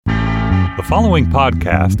The following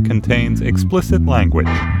podcast contains explicit language.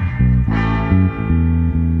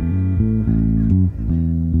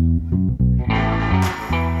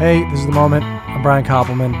 Hey, this is The Moment. I'm Brian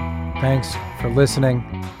Koppelman. Thanks for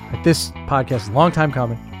listening. This podcast is a long time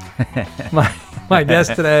coming. My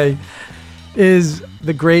guest today is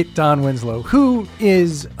the great Don Winslow, who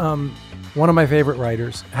is one of my favorite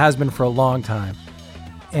writers, has been for a long time.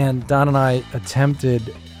 And Don and I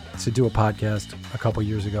attempted to do a podcast a couple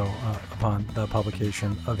years ago upon the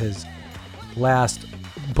publication of his last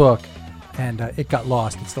book, and it got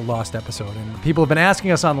lost. It's the lost episode. And people have been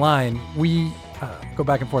asking us online. We go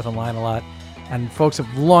back and forth online a lot, and folks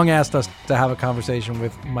have long asked us to have a conversation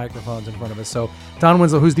with microphones in front of us. So Don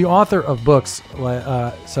Winslow, who's the author of books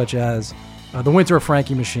such as The Winter of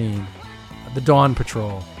Frankie Machine, The Dawn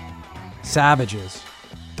Patrol, Savages,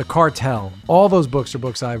 The Cartel, all those books are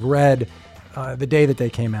books I've read the day that they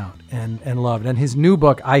came out and loved. And his new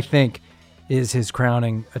book, I think, is his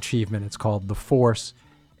crowning achievement. It's called The Force.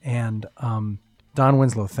 And Don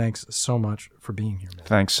Winslow, thanks so much for being here, man.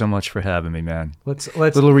 Thanks so much for having me, man. Let's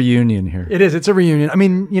little reunion here. It is. It's a reunion. I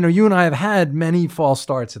mean, you and I have had many false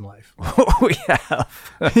starts in life. We have.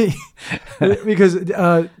 Because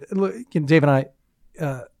Dave and I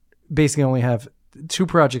basically only have two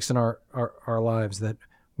projects in our lives that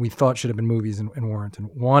we thought should have been movies and weren't. And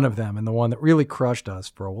one of them, and the one that really crushed us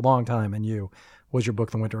for a long time, and you, was your book,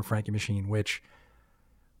 The Winter of Frankie Machine, which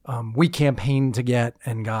we campaigned to get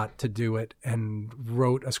and got to do it and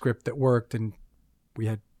wrote a script that worked. And we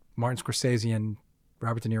had Martin Scorsese and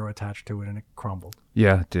Robert De Niro attached to it, and it crumbled.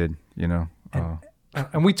 Yeah, it did,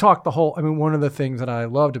 And we talked one of the things that I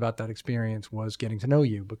loved about that experience was getting to know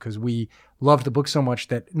you, because we loved the book so much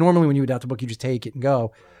that normally when you adapt a book, you just take it and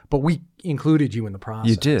go. But we included you in the process.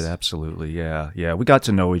 You did, absolutely. Yeah. We got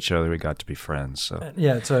to know each other. We got to be friends. So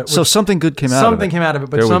yeah, so something good came out of it. Something came out of it,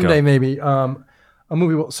 but someday maybe a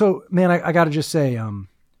movie will. So, man, I got to just say,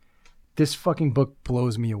 this fucking book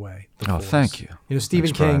blows me away. Oh, thank you.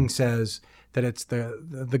 Stephen King says that it's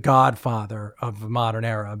the godfather of the modern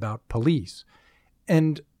era about police.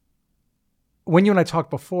 And when you and I talked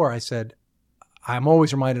before, I said, I'm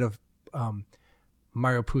always reminded of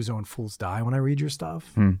Mario Puzo and Fools Die when I read your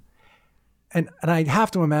stuff. And I have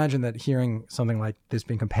to imagine that hearing something like this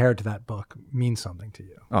being compared to that book means something to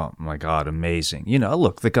you. Oh, my God, amazing.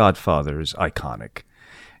 Look, The Godfather is iconic,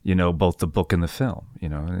 both the book and the film.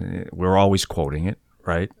 We're always quoting it,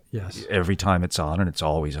 right? Yes. Every time it's on, and it's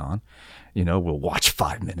always on. We'll watch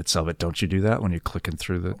 5 minutes of it. Don't you do that when you're clicking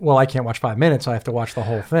through the... Well, I can't watch 5 minutes. I have to watch the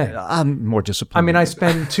whole thing. I'm more disciplined. I mean, I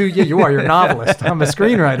spend you're a novelist. I'm a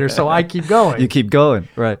screenwriter, so I keep going. You keep going,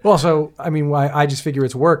 right. Well, so, I just figure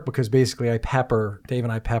it's work because basically Dave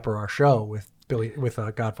and I pepper our show with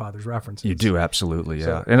Godfather's references. You do, absolutely, yeah.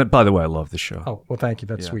 So, and by the way, I love the show. Oh, well, thank you.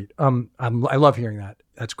 That's sweet. I love hearing that.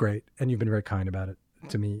 That's great. And you've been very kind about it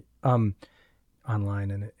to me online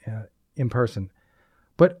and in person.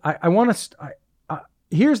 But I want to.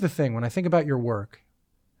 Here's the thing: when I think about your work,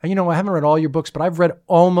 and I haven't read all your books, but I've read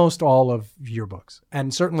almost all of your books,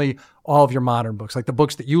 and certainly all of your modern books, like the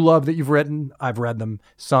books that you love that you've written. I've read them,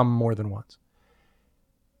 some more than once,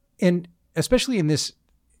 and especially in this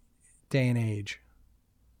day and age,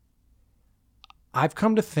 I've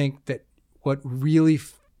come to think that what really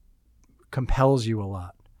compels you a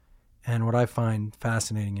lot, and what I find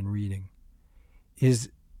fascinating in reading, is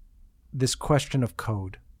this question of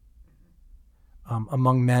code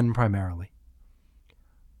among men primarily.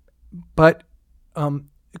 But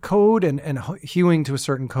code and hewing to a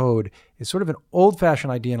certain code is sort of an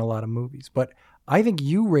old-fashioned idea in a lot of movies. But I think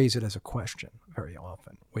you raise it as a question very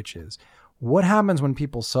often, which is, what happens when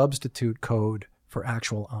people substitute code for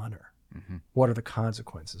actual honor? Mm-hmm. What are the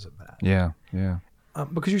consequences of that? Yeah.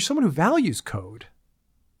 Because you're someone who values code.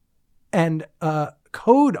 And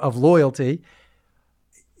code of loyalty.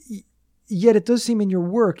 Yet it does seem in your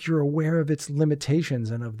work you're aware of its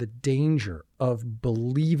limitations and of the danger of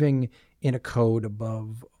believing in a code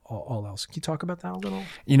above all else. Can you talk about that a little?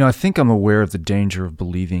 I think I'm aware of the danger of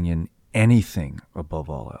believing in anything above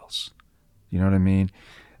all else. You know what I mean?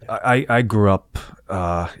 Yeah. I grew up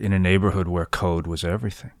in a neighborhood where code was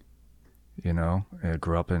everything. I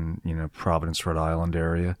grew up in Providence, Rhode Island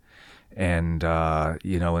area. And,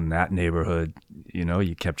 in that neighborhood,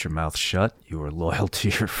 you kept your mouth shut. You were loyal to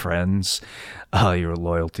your friends. You were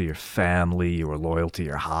loyal to your family. You were loyal to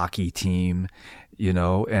your hockey team,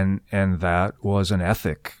 and that was an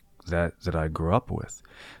ethic that I grew up with.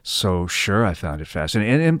 So sure, I found it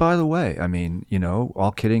fascinating. And by the way,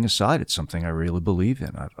 all kidding aside, it's something I really believe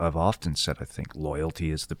in. I've often said, I think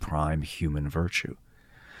loyalty is the prime human virtue.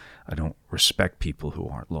 I don't respect people who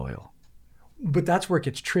aren't loyal. But that's where it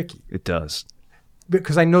gets tricky. It does.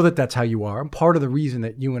 Because I know that that's how you are. And part of the reason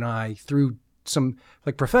that you and I, through some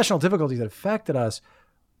like professional difficulties that affected us,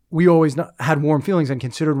 we always had warm feelings and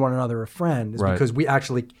considered one another a friend is because we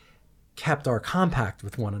actually kept our compact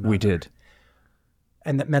with one another. We did.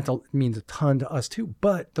 And that means a ton to us too.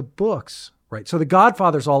 But the books, right? So The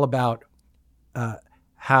Godfather's all about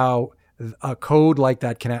how a code like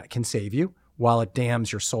that can save you while it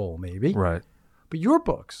damns your soul, maybe. Right. But your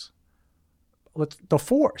books, The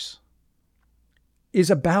Force,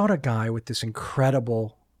 is about a guy with this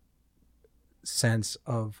incredible sense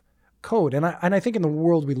of code. And I think in the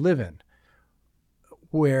world we live in,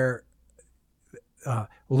 where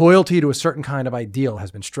loyalty to a certain kind of ideal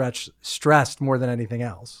has been stressed more than anything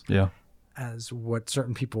else as what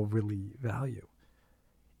certain people really value.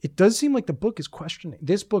 It does seem like the book is questioning.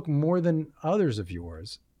 This book, more than others of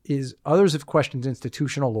yours, others have questioned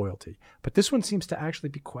institutional loyalty. But this one seems to actually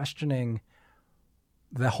be questioning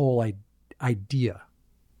the whole idea.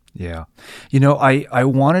 Yeah. You know, I've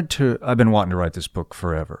been wanting to write this book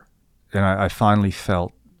forever. And I finally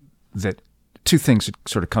felt that two things had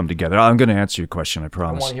sort of come together. I'm going to answer your question, I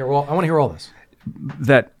promise. I want to hear all this.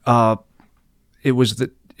 That it was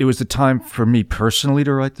the time for me personally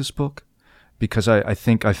to write this book, because I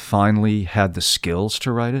think I finally had the skills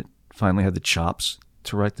to write it, finally had the chops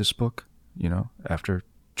to write this book, after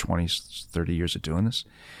 20, 30 years of doing this.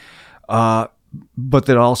 But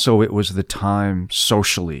that also it was the time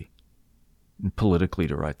socially and politically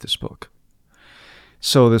to write this book.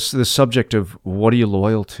 So the subject of what are you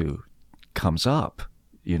loyal to comes up,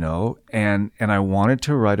 and I wanted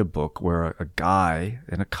to write a book where a guy,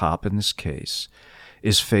 and a cop in this case,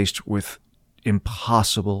 is faced with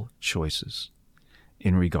impossible choices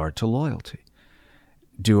in regard to loyalty.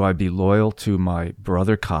 Do I be loyal to my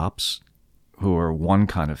brother cops, who are one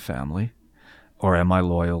kind of family, or am I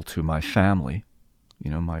loyal to my family,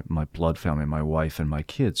 my blood family, my wife and my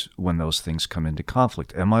kids, when those things come into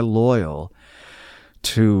conflict? Am I loyal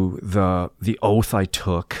to the oath I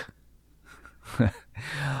took,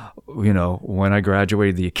 when I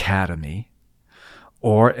graduated the academy?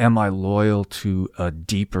 Or am I loyal to a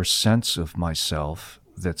deeper sense of myself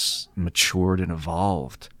that's matured and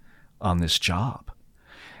evolved on this job?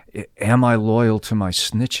 Am I loyal to my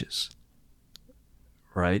snitches,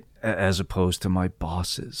 right, as opposed to my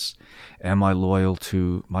bosses? Am I loyal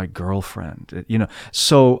to my girlfriend?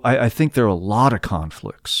 So I think there are a lot of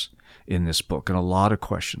conflicts in this book and a lot of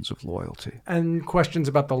questions of loyalty. And questions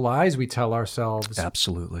about the lies we tell ourselves.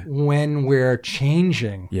 Absolutely. When we're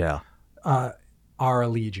changing our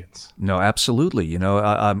allegiance. No, absolutely.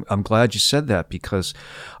 I'm glad you said that, because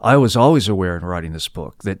I was always aware in writing this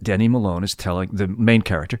book that Denny Malone is the main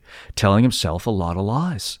character, telling himself a lot of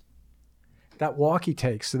lies. That walk he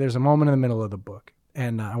takes, so there's a moment in the middle of the book,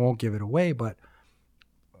 and I won't give it away, but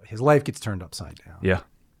his life gets turned upside down. Yeah.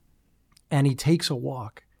 And he takes a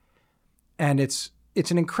walk. And it's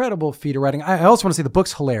an incredible feat of writing. I also want to say the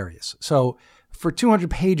book's hilarious. So for 200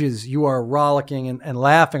 pages, you are rollicking and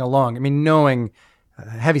laughing along. I mean, knowing a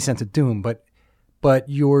heavy sense of doom, but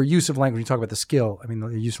your use of language, you talk about the skill. I mean,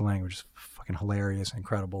 the use of language is fucking hilarious and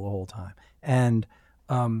incredible the whole time. And,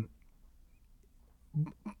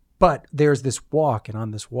 but there's this walk, and on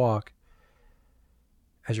this walk,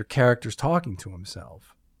 as your character's talking to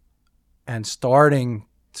himself and starting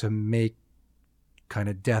to make kind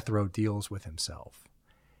of death row deals with himself,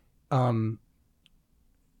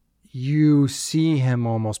 you see him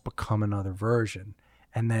almost become another version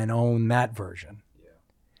and then own that version.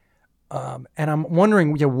 And I'm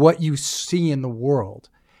wondering what you see in the world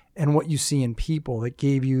and what you see in people that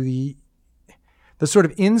gave you the sort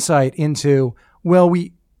of insight into, well,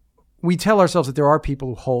 we tell ourselves that there are people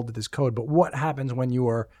who hold to this code, but what happens when you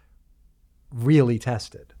are really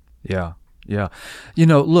tested? Yeah. Yeah.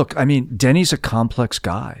 Look, I mean, Denny's a complex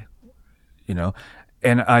guy,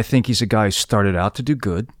 and I think he's a guy who started out to do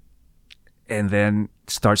good and then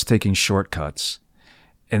starts taking shortcuts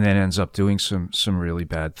and then ends up doing some really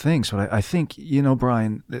bad things. But I think,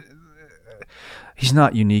 Brian, he's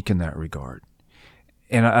not unique in that regard.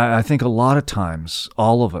 And I think a lot of times,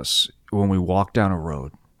 all of us, when we walk down a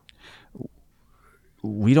road,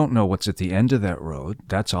 we don't know what's at the end of that road.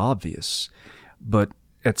 That's obvious. But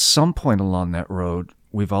at some point along that road,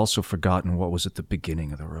 we've also forgotten what was at the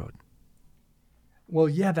beginning of the road. Well,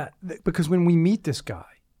 yeah, because when we meet this guy,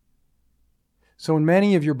 so in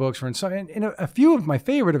many of your books, in a few of my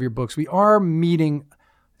favorite of your books, we are meeting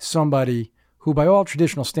somebody who, by all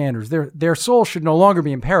traditional standards, their soul should no longer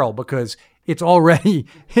be in peril because it's already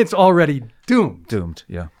doomed. Doomed,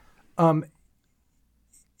 yeah.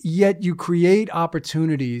 Yet you create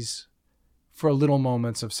opportunities for little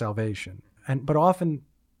moments of salvation. but often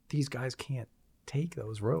these guys can't take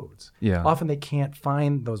those roads. Yeah. Often they can't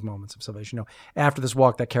find those moments of salvation. After this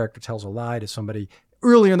walk, that character tells a lie to somebody.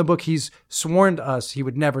 Earlier in the book, he's sworn to us he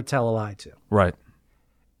would never tell a lie to. Right.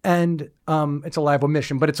 And it's a lie of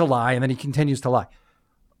omission, but it's a lie, and then he continues to lie.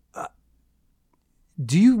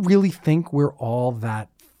 Do you really think we're all that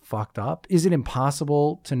fucked up? Is it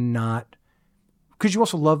impossible to not? Because you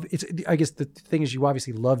also love. I guess the thing is, you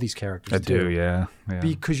obviously love these characters. I do, yeah.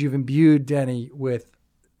 Because you've imbued Denny with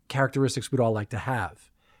characteristics we'd all like to have: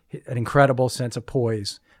 an incredible sense of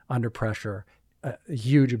poise under pressure, a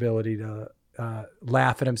huge ability to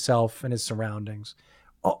laugh at himself and his surroundings,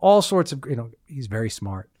 all sorts of. He's very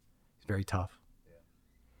smart. He's very tough.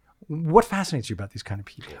 What fascinates you about these kind of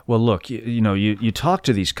people? Well, look, you talk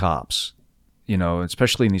to these cops,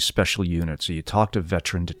 especially in these special units. So you talk to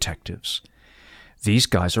veteran detectives. These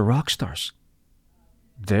guys are rock stars.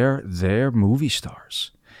 They're movie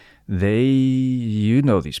stars.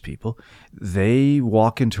 These people. They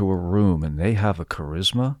walk into a room and they have a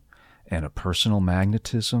charisma and a personal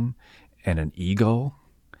magnetism and an ego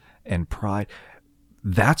and pride.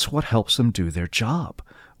 That's what helps them do their job.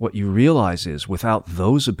 What you realize is without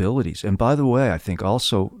those abilities, and by the way, I think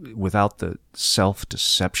also without the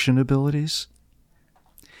self-deception abilities,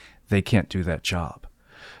 they can't do that job.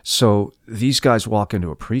 So these guys walk into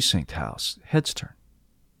a precinct house, heads turn.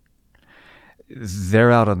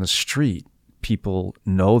 They're out on the street. People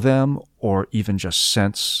know them or even just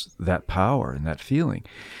sense that power and that feeling.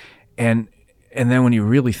 And then when you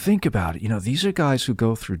really think about it, these are guys who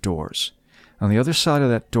go through doors. On the other side of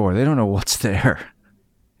that door, they don't know what's there.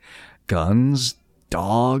 Guns,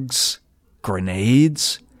 dogs,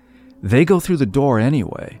 grenades. They go through the door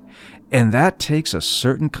anyway. And that takes a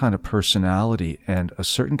certain kind of personality and a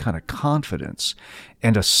certain kind of confidence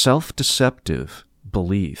and a self-deceptive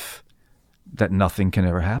belief that nothing can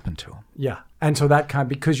ever happen to them. Yeah. And so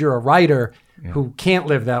because you're a writer who can't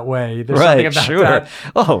live that way, there's something about that.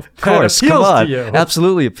 Oh, of course. Come on. To you.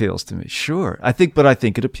 Absolutely appeals to me. Sure. I think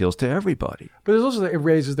it appeals to everybody. But there's also, it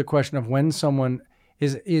raises the question of when someone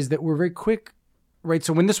is that we're very quick, right?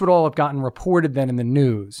 So when this would all have gotten reported then in the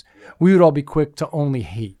news, we would all be quick to only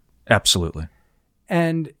hate. Absolutely.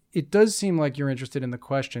 And it does seem like you're interested in the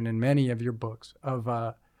question in many of your books of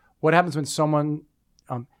what happens when someone,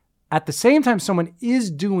 at the same time, someone is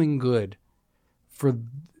doing good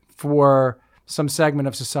for some segment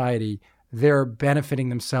of society, they're benefiting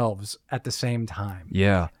themselves at the same time.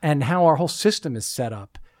 Yeah. And how our whole system is set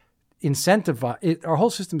up, our whole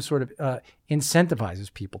system sort of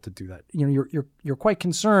incentivizes people to do that. You're quite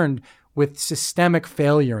concerned with systemic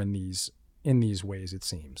failure in these ways, it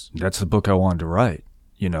seems. That's the book I wanted to write.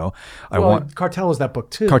 Cartel is that book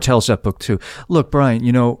too. Cartel's that book too. Look, Brian,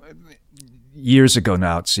 years ago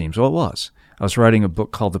now it seems. Well, it was. I was writing a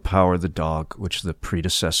book called The Power of the Dog, which is the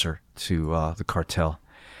predecessor to The Cartel.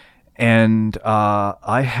 And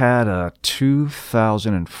I had a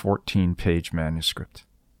 2014-page manuscript.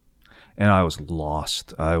 And I was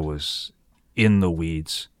lost. I was in the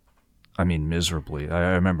weeds. I mean, miserably.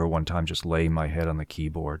 I remember one time just laying my head on the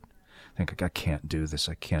keyboard. Think, I can't do this.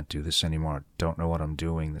 I can't do this anymore. I don't know what I'm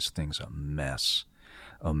doing. This thing's a mess.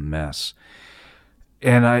 A mess.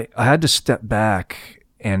 And I had to step back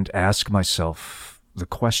and ask myself the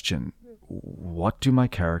question, what do my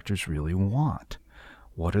characters really want?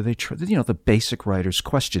 What are they the basic writer's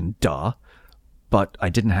question, duh. But I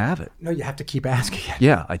didn't have it. No, you have to keep asking it.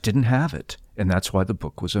 Yeah, I didn't have it. And that's why the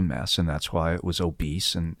book was a mess, and that's why it was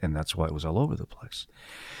obese, and that's why it was all over the place.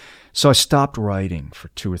 So I stopped writing for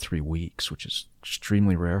 2 or 3 weeks, which is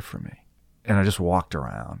extremely rare for me. And I just walked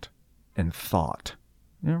around and thought,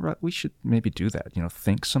 we should maybe do that,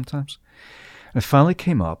 think sometimes. And I finally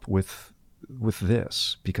came up with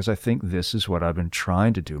this, because I think this is what I've been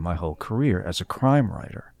trying to do my whole career as a crime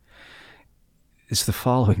writer. It's the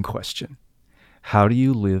following question. How do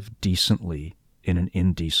you live decently in an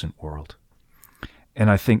indecent world? And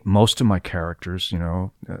I think most of my characters,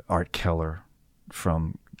 Art Keller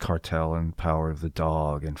from Cartel and Power of the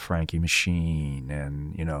Dog and Frankie Machine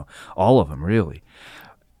and, all of them really,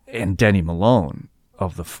 and Denny Malone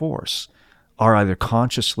of The Force are either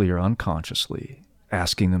consciously or unconsciously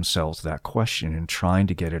asking themselves that question and trying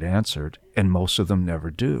to get it answered, and most of them never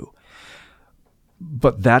do.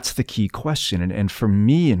 But that's the key question. And for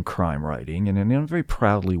me in crime writing, and I'm very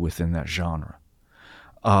proudly within that genre,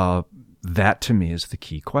 that to me is the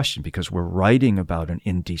key question, because we're writing about an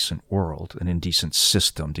indecent world, an indecent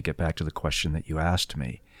system, to get back to the question that you asked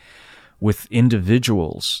me, with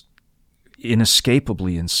individuals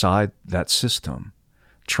inescapably inside that system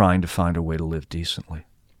trying to find a way to live decently.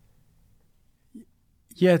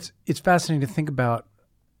 Yeah, it's fascinating to think about.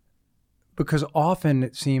 because often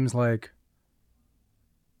it seems like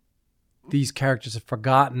these characters have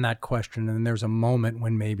forgotten that question, and there's a moment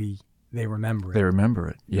when maybe they remember it. They remember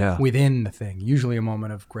it, yeah. Within the thing, usually a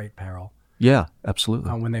moment of great peril. Yeah,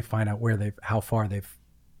 absolutely. When they find out how far they've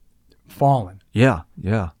fallen. Yeah.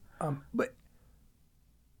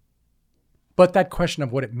 But that question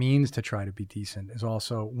of what it means to try to be decent is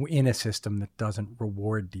also in a system that doesn't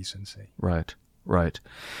reward decency. Right.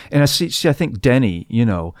 And I think Denny,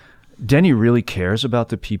 Denny really cares about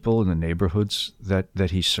the people in the neighborhoods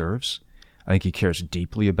that he serves. I think he cares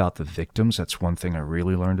deeply about the victims. That's one thing I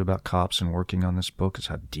really learned about cops and working on this book is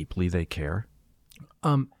how deeply they care.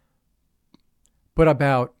 But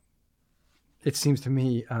it seems to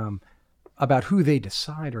me, about who they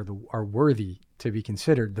decide are worthy to be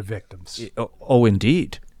considered the victims. Oh,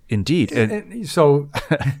 indeed. And so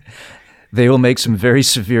they will make some very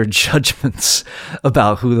severe judgments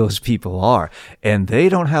about who those people are. And they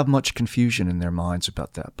don't have much confusion in their minds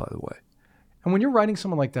about that, by the way. And when you're writing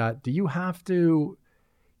someone like that,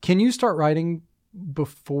 can you start writing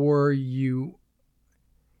before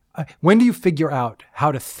when do you figure out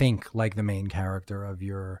how to think like the main character of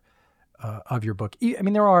your book? I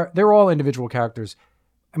mean, they're all individual characters.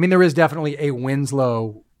 I mean, there is definitely a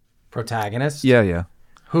Winslow protagonist. Yeah.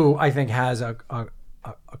 Who I think has a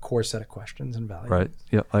core set of questions and values. Right.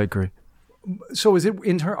 Yeah, I agree. So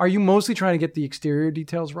are you mostly trying to get the exterior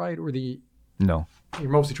details right or No. You're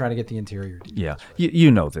mostly trying to get the interior details. Yeah.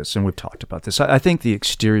 You know this, and we've talked about this. I think the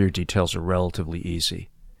exterior details are relatively easy.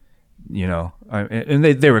 And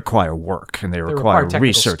they require work and they require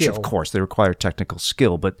research, skill. Of course. They require technical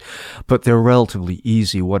skill, but they're relatively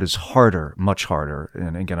easy. What is harder, much harder,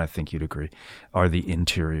 and again, I think you'd agree, are the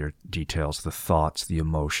interior details, the thoughts, the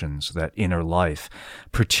emotions, that inner life,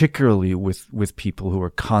 particularly with people who are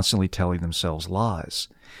constantly telling themselves lies.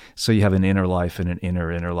 So you have an inner life and an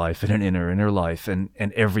inner life and an inner life, and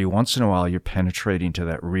every once in a while you're penetrating to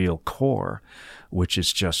that real core, which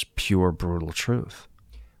is just pure, brutal truth.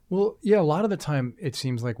 Well, yeah, a lot of the time it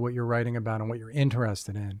seems like what you're writing about and what you're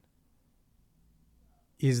interested in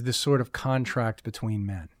is this sort of contract between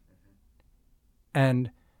men.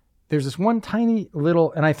 And there's this one tiny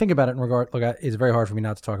little, and I think about it in regard, look, it's very hard for me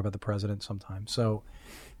not to talk about the president sometimes. So,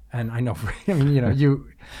 and I know,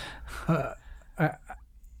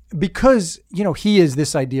 because, he is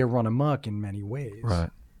this idea run amok in many ways, right,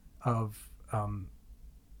 of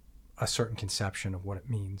a certain conception of what it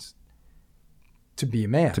means to be a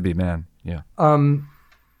man. To be a man, yeah. And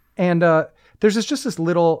there's just this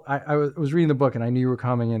little, I was reading the book and I knew you were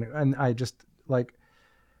coming in, and I just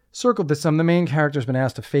circled this. The main character's been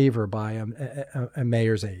asked a favor by a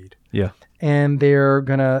mayor's aide. Yeah. And they're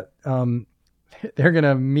gonna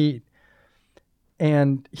meet,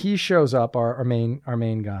 and he shows up, our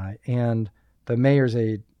main guy, and the mayor's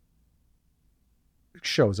aide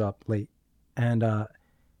shows up late, and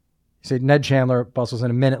he said, Ned Chandler bustles in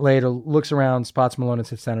a minute later, looks around, spots Malone, and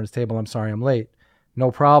sits down at his table. I'm sorry I'm late. No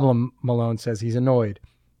problem, Malone says. He's annoyed.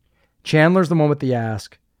 Chandler's the one with the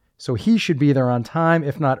ask, so he should be there on time,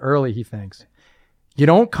 if not early, he thinks. You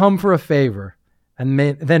don't come for a favor and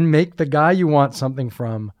then make the guy you want something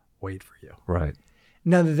from wait for you. Right.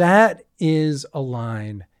 Now that is a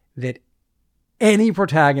line that any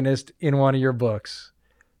protagonist in one of your books,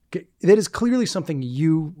 that is clearly something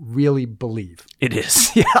you really believe. It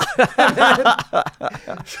is, yeah.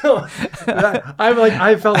 So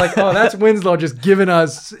I felt like, oh, that's Winslow just giving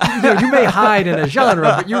us. You may hide in a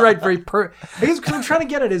genre, but you write very. I guess because I'm trying to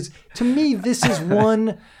get at is, to me, this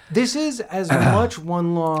is as much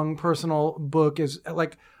one long personal book as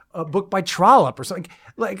like a book by Trollope or something.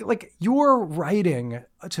 Like you're writing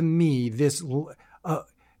to me this.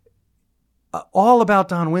 All about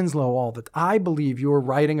Don Winslow, I believe you're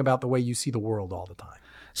writing about the way you see the world all the time.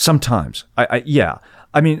 Sometimes. Yeah.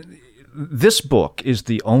 I mean, this book is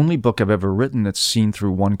the only book I've ever written that's seen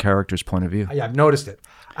through one character's point of view. Yeah, I've noticed it.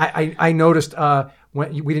 I noticed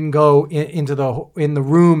when we didn't go in the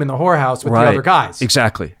room in the whorehouse with the other guys.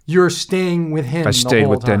 Exactly. You're staying with him. I stayed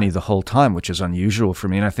with Denny the whole time, which is unusual for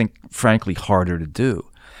me, and I think, frankly, harder to do.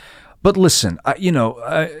 But listen, let's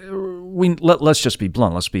just be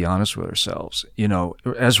blunt. Let's be honest with ourselves.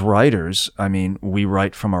 As writers, I mean, we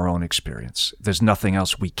write from our own experience. There's nothing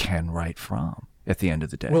else we can write from at the end of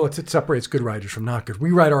the day. Well, it separates good writers from not good. We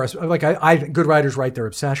write good writers write their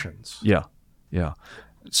obsessions. Yeah, yeah.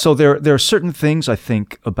 So there are certain things I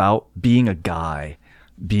think about being a guy,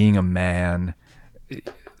 being a man,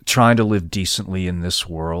 trying to live decently in this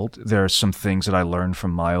world. There are some things that I learned from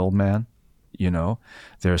my old man. There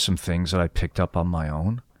are some things that I picked up on my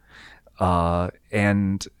own.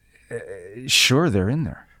 And sure, they're in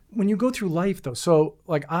there. when you go through life though, so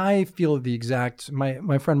like I feel the exact,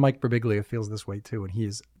 my friend Mike Birbiglia feels this way too.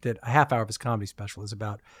 And did a half hour of his comedy special is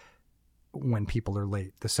about when people are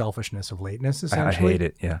late, the selfishness of lateness essentially. I hate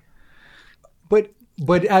it. Yeah.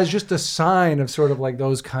 But as just a sign of sort of like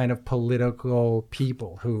those kind of political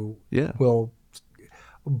people who will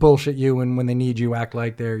bullshit you and when they need you act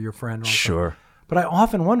like they're your friend. Sure. But I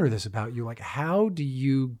often wonder this about you, like how do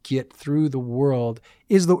you get through the world?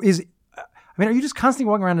 Are you just constantly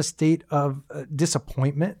walking around in a state of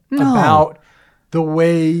disappointment about the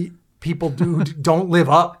way people don't live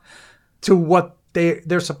up to what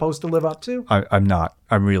they're supposed to live up to? I'm not.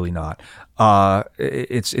 I'm really not.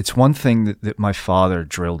 It's one thing that my father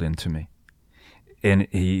drilled into me. And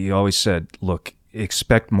he always said, look,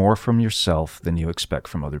 expect more from yourself than you expect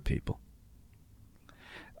from other people.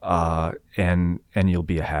 And you'll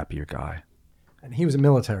be a happier guy. And he was a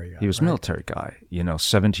military guy. He was a military guy,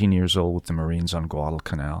 17 years old with the Marines on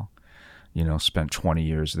Guadalcanal, spent 20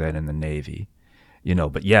 years then in the Navy,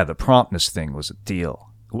 but yeah, the promptness thing was a deal.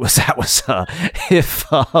 If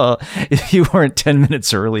you weren't 10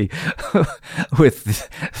 minutes early with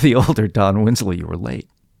the older Don Winslow, you were late,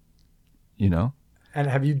 And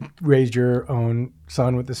have you raised your own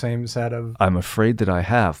son with the same set of... I'm afraid that I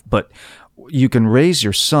have, but you can raise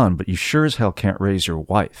your son, but you sure as hell can't raise your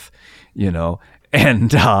wife,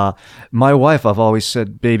 And my wife, I've always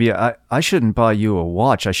said, baby, I shouldn't buy you a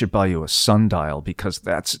watch. I should buy you a sundial because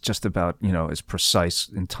that's just about, as precise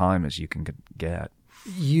in time as you can get.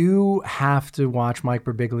 You have to watch Mike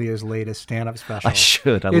Birbiglia's latest stand-up special. I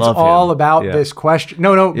should. I love it. It's all about this question.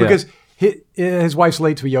 No, Yeah. because his wife's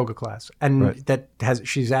late to a yoga class, and Right.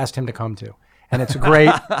 she's asked him to come to, and it's a great,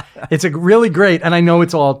 it's a really great, and I know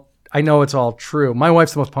it's all true. My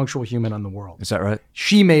wife's the most punctual human in the world. Is that right?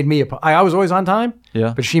 She made me I was always on time.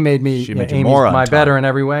 Yeah. But she made me. She made you Amy's more on my time. better in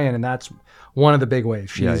every way, and that's one of the big ways.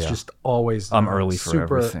 She's just always. I'm early for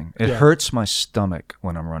everything. It hurts my stomach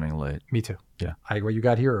when I'm running late. Me too. Yeah. You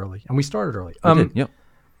got here early, and we started early. I did. Yep.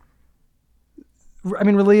 I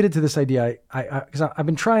mean, related to this idea, because I've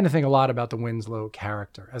been trying to think a lot about the Winslow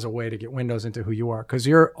character as a way to get windows into who you are. Because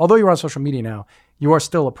although you're on social media now, you are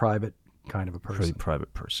still a private kind of a person. Pretty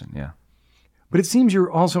private person, yeah. But it seems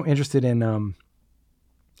you're also interested in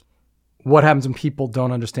what happens when people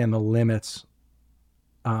don't understand the limits.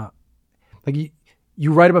 Like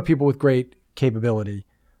you write about people with great capability,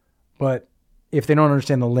 but if they don't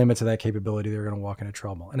understand the limits of that capability, they're going to walk into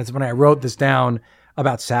trouble. And it's when I wrote this down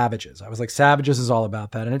about Savages. I was like, Savages is all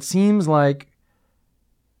about that. And it seems like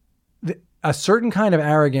a certain kind of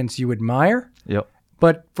arrogance you admire. Yep.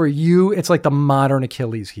 But for you, it's like the modern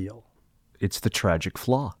Achilles heel. It's the tragic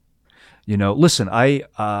flaw. Listen, I,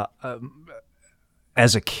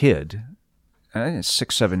 as a kid,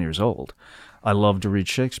 6, 7 years old, I loved to read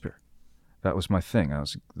Shakespeare. That was my thing. I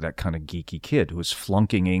was that kind of geeky kid who was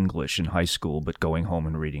flunking English in high school, but going home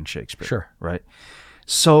and reading Shakespeare. Sure. Right?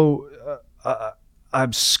 So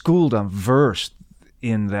I'm schooled, I'm versed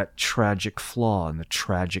in that tragic flaw and the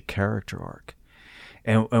tragic character arc.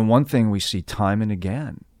 And one thing we see time and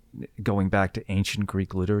again, going back to ancient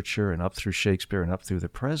Greek literature and up through Shakespeare and up through the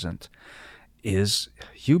present, is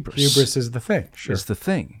hubris. Hubris is the thing. Sure. Is the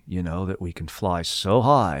thing, that we can fly so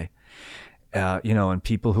high, and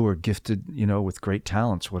people who are gifted, with great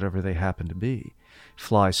talents, whatever they happen to be,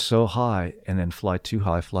 fly so high and then fly too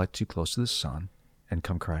high, fly too close to the sun and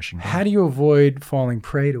come crashing down. How do you avoid falling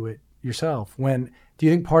prey to it yourself? Do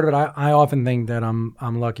you think part of it, I often think that I'm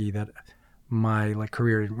lucky that my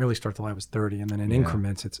career didn't really start till I was 30, and then in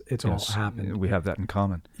increments it's all happened. We have that in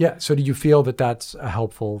common. Yeah. So do you feel that that's a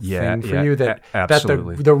helpful thing for you?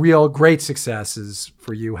 Absolutely. That the real great successes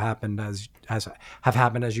for you happened have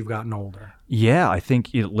happened as you've gotten older? Yeah, I think.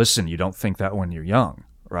 Listen, you don't think that when you're young,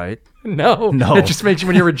 right? No. It just makes you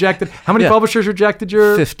when you're rejected. How many publishers rejected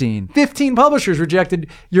your 15? 15 publishers rejected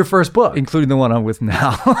your first book, including the one I'm with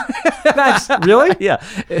now. That's really? Yeah.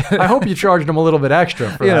 I hope you charged them a little bit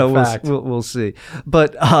extra for that fact. We'll see.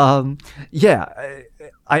 But I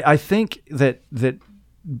think that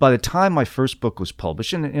by the time my first book was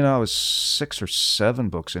published, and I was 6 or 7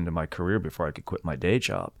 books into my career before I could quit my day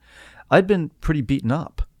job, I'd been pretty beaten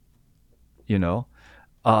up.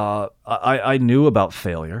 I knew about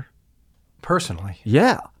failure. Personally?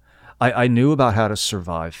 Yeah. I knew about how to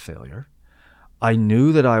survive failure. I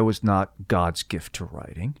knew that I was not God's gift to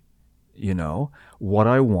writing. What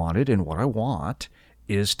I wanted and what I want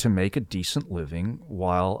is to make a decent living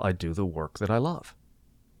while I do the work that I love.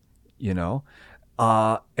 And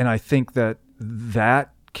I think that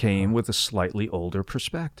came with a slightly older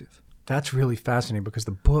perspective. That's really fascinating because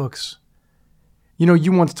the books,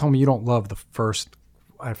 you once told me you don't love the first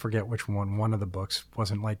I forget which one of the books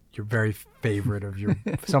wasn't like your very favorite of your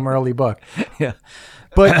some early book. Yeah.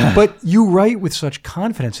 But you write with such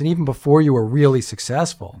confidence, and even before you were really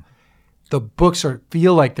successful, the books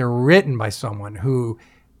feel like they're written by someone who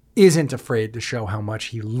isn't afraid to show how much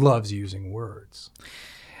he loves using words.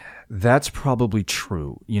 That's probably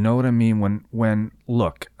true. You know what I mean? When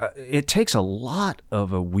look, it takes a lot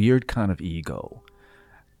of a weird kind of ego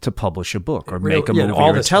to publish a book or make a movie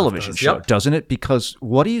or a television show, doesn't it? Because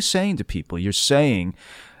what are you saying to people? You're saying,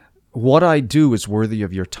 what I do is worthy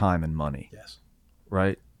of your time and money. Yes.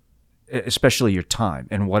 Right? Especially your time.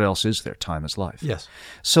 And what else is there? Time is life. Yes.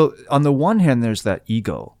 So on the one hand, there's that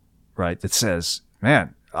ego, right, that says,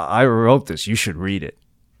 man, I wrote this. You should read it.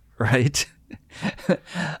 Right?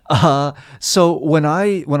 So when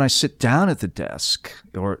I sit down at the desk,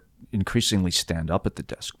 or increasingly stand up at the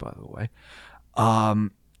desk, by the way,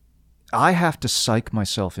 I have to psych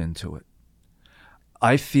myself into it.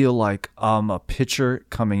 I feel like I'm a pitcher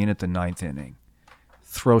coming in at the 9th inning.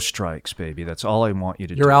 Throw strikes, baby. That's all I want you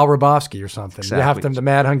to do. You're Al Rabovsky or something. Exactly. You have to, the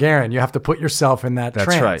Mad Hungarian. You have to put yourself in that trance.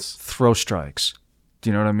 That's right. Throw strikes. Do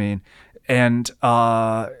you know what I mean? And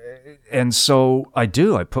so I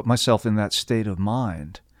do. I put myself in that state of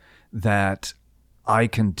mind that I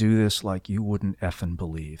can do this like you wouldn't effing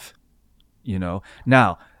believe. You know?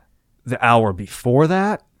 Now, the hour before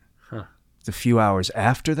that, the few hours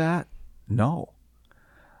after that, no.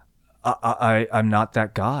 I'm not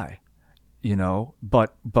that guy. You know,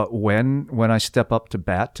 but when I step up to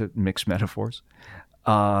bat, to mix metaphors,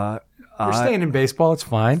 you're staying in baseball. It's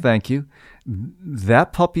fine. Thank you.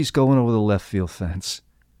 That puppy's going over the left field fence.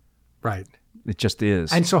 Right. It just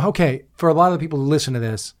is. And so, okay, for a lot of the people who listen to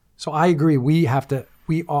this, so I agree. We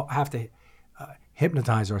all have to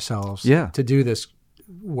hypnotize ourselves. To do this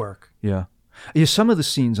work. Yeah. Some of the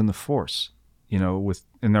scenes in The Force, you know,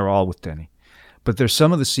 and they're all with Denny. But there's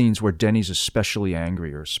some of the scenes where Denny's especially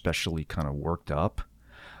angry or especially kind of worked up.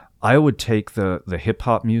 I would take the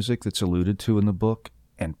hip-hop music that's alluded to in the book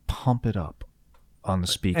and pump it up on the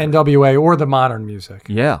speaker. NWA or the modern music.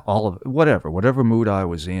 Yeah, all of it. Whatever mood I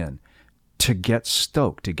was in, to get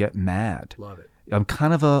stoked, to get mad. Love it. I'm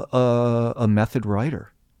kind of a method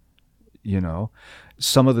writer, you know.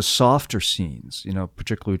 Some of the softer scenes, you know,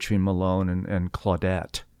 particularly between Malone and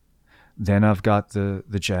Claudette. Then I've got the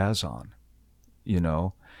jazz on. You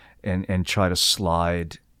know, and try to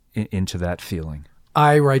slide into that feeling.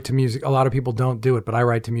 I write to music. A lot of people don't do it, but I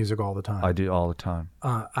write to music all the time. I do all the time.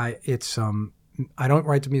 I don't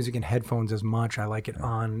write to music in headphones as much. I like it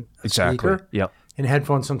on a speaker. Yep. In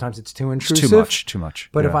headphones, sometimes it's too intrusive. It's too much.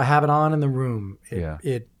 But if I have it on in the room,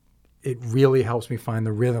 it really helps me find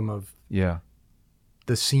the rhythm of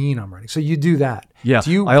the scene I'm writing. So you do that. Yeah.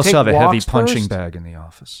 Do you I also have a heavy punching first? bag in the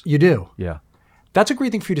office. You do? Yeah. That's a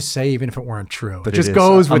great thing for you to say, even if it weren't true. But it just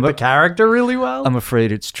goes with the character really well. I'm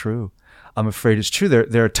afraid it's true.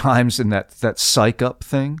 There are times in that psych up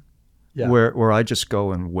thing where I just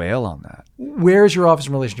go and wail on that. Where is your office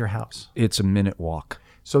in relation to your house? It's a minute walk.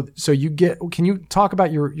 So can you talk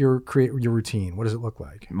about your routine? What does it look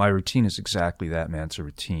like? My routine is exactly that, man. It's a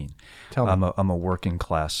routine. Tell me. I'm a working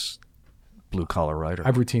class blue collar writer. I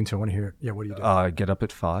have routine too. I want to hear it. Yeah, what do you do? I get up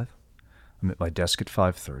at 5. I'm at my desk at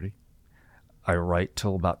 5:30. I write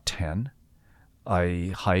till about 10.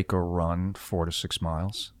 I hike or run 4 to 6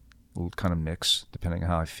 miles, a little kind of mix, depending on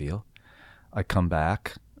how I feel. I come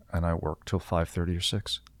back and I work till 5:30 or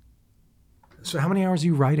 6. So how many hours are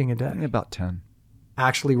you writing a day? About 10.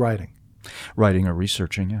 Actually writing? Writing or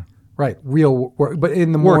researching, yeah. Right, real work. But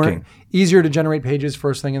in the morning, easier to generate pages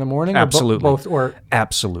first thing in the morning? Absolutely. Or both, or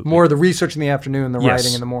absolutely. More of the research in the afternoon, the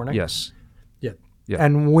writing in the morning? Yes. Yeah. Yeah.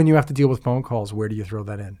 And when you have to deal with phone calls, where do you throw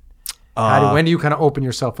that in? When do you kind of open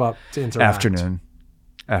yourself up to interact?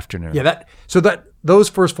 Afternoon. Yeah. Those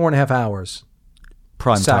first 4.5 hours,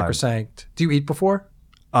 prime sacrosanct. Time. Do you eat before?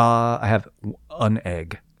 I have an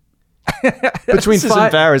egg. Between this is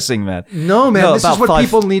embarrassing, man. No, man. This is what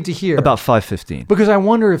people need to hear. About 5:15. Because I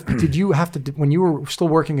wonder if did you have to when you were still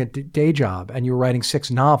working a day job and you were writing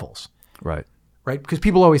 6 novels, right? Because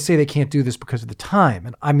people always say they can't do this because of the time.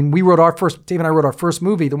 And I mean, Dave and I wrote our first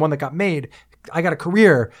movie, the one that got made. I got a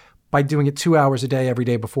career by doing it 2 hours a day every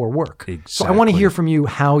day before work. Exactly. So I want to hear from you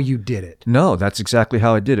how you did it. No, that's exactly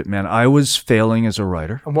how I did it, man. I was failing as a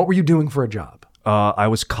writer. And what were you doing for a job? I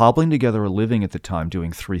was cobbling together a living at the time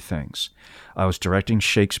doing 3 things. I was directing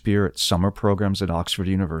Shakespeare at summer programs at Oxford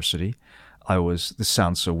University. This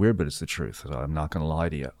sounds so weird, but it's the truth. I'm not going to lie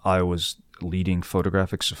to you. I was leading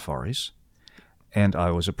photographic safaris, and I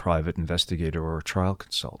was a private investigator or a trial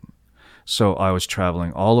consultant. So I was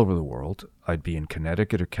traveling all over the world. I'd be in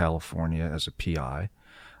Connecticut or California as a PI.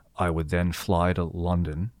 I would then fly to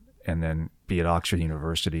London and then be at Oxford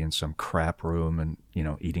University in some crap room and,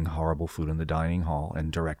 eating horrible food in the dining hall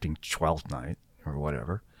and directing Twelfth Night or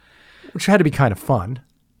whatever. Which had to be kind of fun.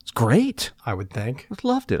 It's great. I would think. I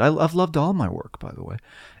loved it. I've loved all my work, by the way.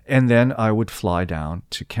 And then I would fly down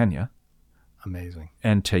to Kenya. Amazing.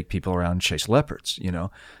 And take people around and chase leopards,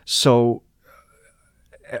 So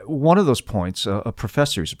at one of those points, he's a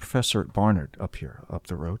professor at Barnard up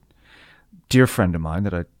the road, dear friend of mine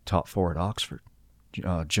that I taught for at Oxford,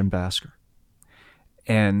 Jim Basker.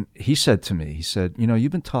 And he said to me,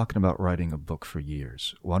 you've been talking about writing a book for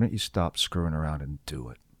years. Why don't you stop screwing around and do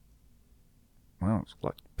it? Well, it's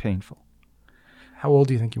like painful. How old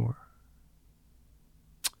do you think you were?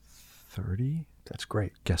 30. That's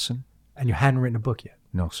great. Guessing. And you hadn't written a book yet?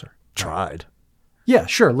 No, sir. Tried. Yeah,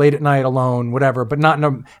 sure. Late at night, alone, whatever, but not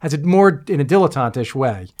more in a dilettante-ish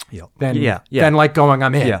way than like going,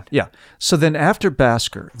 I'm in. Yeah. So then after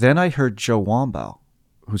Basker, then I heard Joe Wambaugh,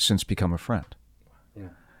 who's since become a friend,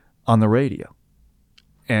 on the radio.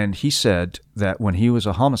 And he said that when he was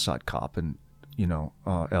a homicide cop in,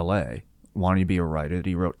 L.A., wanting to be a writer,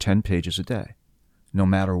 he wrote 10 pages a day, no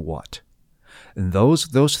matter what. And those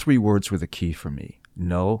 3 words were the key for me,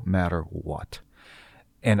 no matter what.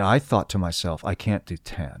 And I thought to myself, I can't do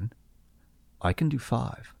 10. I can do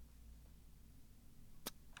 5.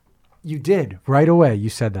 You did right away. You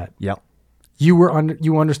said that. Yep.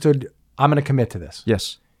 You understood. I'm going to commit to this.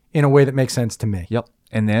 Yes. In a way that makes sense to me. Yep.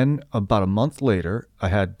 And then about a month later, I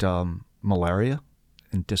had malaria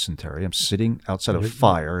and dysentery. I'm sitting outside of a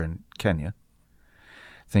fire in Kenya,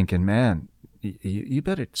 thinking, man, you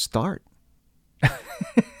better start.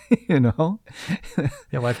 Yeah,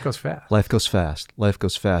 life goes fast. Life goes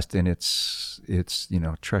fast, and it's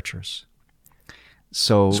treacherous.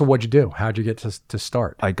 So what'd you do? How'd you get to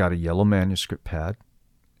start? I got a yellow manuscript pad,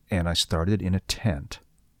 and I started in a tent.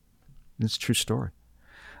 It's a true story.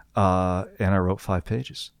 And I wrote 5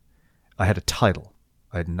 pages. I had a title.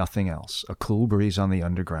 I had nothing else. A cool breeze on the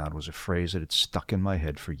underground was a phrase that had stuck in my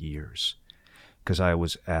head for years, because I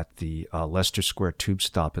was at the Leicester Square tube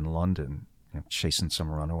stop in London, chasing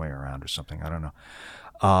some runaway around or something. I don't know.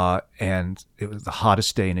 And it was the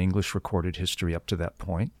hottest day in English recorded history up to that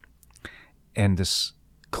point. And this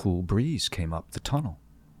cool breeze came up the tunnel,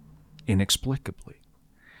 inexplicably.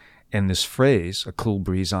 And this phrase, a cool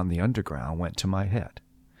breeze on the underground, went to my head.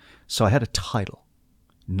 So I had a title,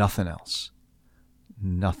 nothing else.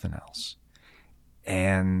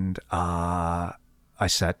 And I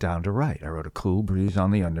sat down to write. I wrote a cool breeze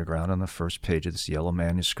on the underground on the first page of this yellow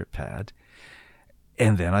manuscript pad.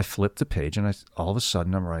 And then I flipped the page, and all of a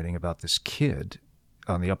sudden I'm writing about this kid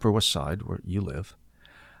on the Upper West Side, where you live,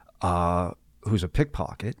 who's a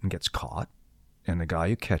pickpocket and gets caught. And the guy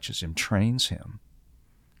who catches him trains him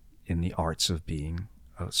in the arts of being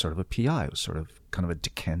sort of a PI. It was sort of kind of a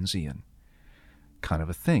Dickensian kind of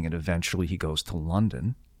a thing. And eventually he goes to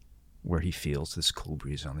London, where he feels this cool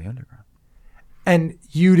breeze on the underground. And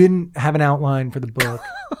you didn't have an outline for the book.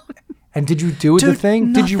 And did you do the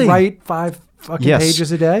thing? Nothing. Did you write 5 fucking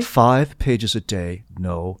pages a day? 5 pages a day,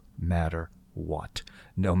 no matter what.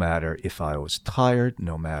 No matter if I was tired,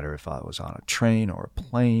 no matter if I was on a train or a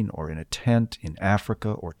plane or in a tent in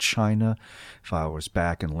Africa or China, if I was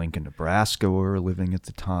back in Lincoln, Nebraska, where we were living at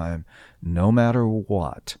the time, no matter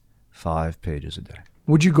what, 5 pages a day.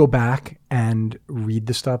 Would you go back and read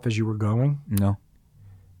the stuff as you were going? No.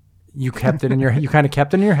 You kept it in you kind of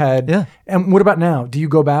kept it in your head. Yeah. And what about now? Do you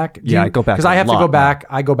go back? I go back. Because I have to go back.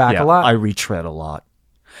 I go back a lot. I retread a lot.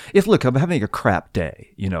 If I'm having a crap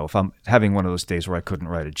day, if I'm having one of those days where I couldn't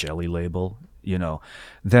write a jelly label,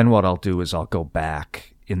 then what I'll do is I'll go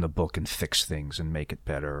back in the book and fix things and make it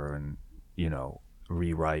better and,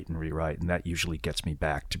 rewrite. And that usually gets me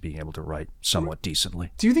back to being able to write somewhat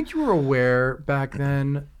decently. Do you think you were aware back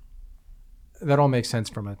then? That all makes sense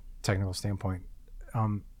from a technical standpoint.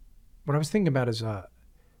 What I was thinking about is, so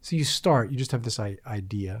you just have this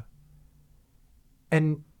idea.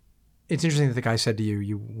 And it's interesting that the guy said to you,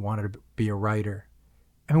 you wanted to be a writer.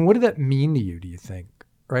 I mean, what did that mean to you, do you think?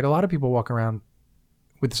 Right? A lot of people walk around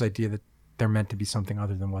with this idea that they're meant to be something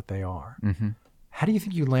other than what they are. Mm-hmm. How do you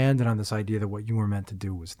think you landed on this idea that what you were meant to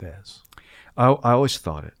do was this? I always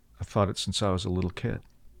thought it. I thought it since I was a little kid.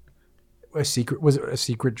 Was it a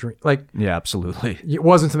secret dream? Yeah, absolutely. It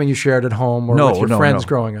wasn't something you shared at home or with your friends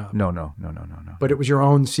growing up? No. But it was your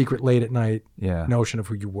own secret late at night notion of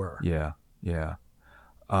who you were. Yeah.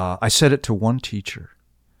 I said it to one teacher,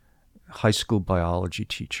 high school biology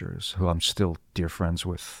teachers, who I'm still dear friends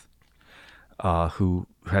with, who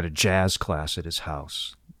had a jazz class at his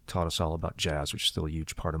house, taught us all about jazz, which is still a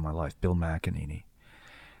huge part of my life, Bill McEnany.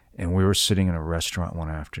 And we were sitting in a restaurant one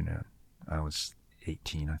afternoon. I was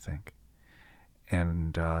 18, I think,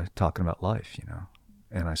 and talking about life, you know.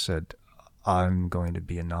 And I said, I'm going to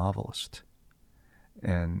be a novelist,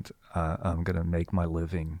 and I'm going to make my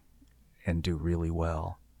living and do really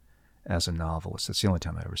well as a novelist. That's the only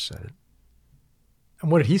time I ever said it.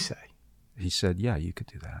 And what did he say? He said, yeah, you could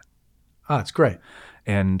do that. Oh, that's great.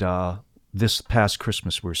 And this past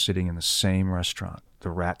Christmas, we were sitting in the same restaurant, the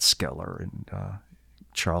Ratskeller in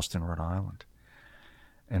Charleston, Rhode Island.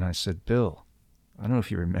 And I said, Bill, I don't know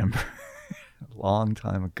if you remember, a long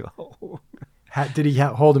time ago. Did he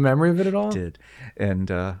hold a memory of it at all? Did. And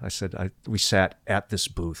I said, we sat at this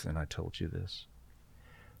booth and I told you this.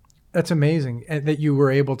 That's amazing that you were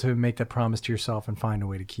able to make that promise to yourself and find a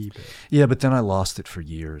way to keep it. Yeah, but then I lost it for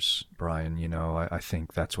years, Brian. You know, I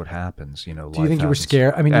think that's what happens. You know, do you think happens. You were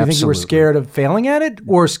scared? I mean, do you think you were scared of failing at it,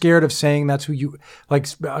 or scared of saying that's who you, like,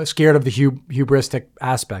 scared of the hubristic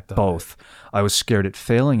aspect of Both. I was scared at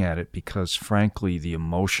failing at it because, frankly, the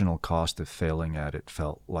emotional cost of failing at it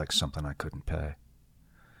felt like something I couldn't pay.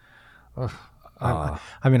 I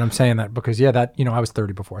mean, I'm saying that because, I was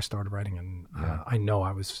 30 before I started writing, and I know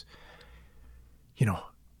I was,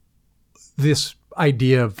 this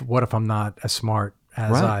idea of what if I'm not as smart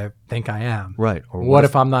as I think I am? Right. Or what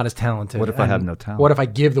if I'm not as talented? What if I have no talent? What if I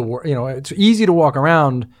give the word? It's easy to walk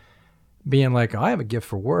around being like, I have a gift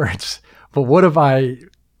for words, but what if I,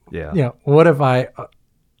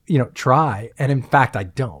 try, and in fact I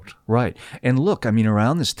don't. Right. And look, I mean,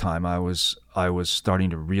 around this time I was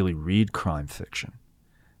starting to really read crime fiction.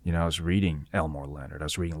 You know, I was reading Elmore Leonard. I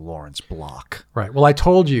was reading Lawrence Block. Right. Well, I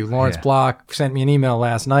told you, Lawrence Block sent me an email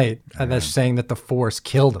last night that's saying that the Force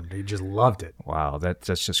killed him. He just loved it. Wow,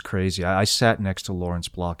 that's just crazy. I sat next to Lawrence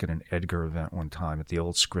Block at an Edgar event one time at the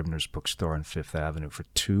old Scribner's bookstore on Fifth Avenue for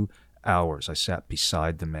 2 hours. I sat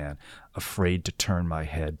beside the man, afraid to turn my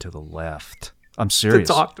head to the left. I'm serious.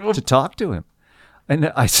 To talk to him.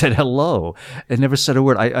 And I said hello and never said a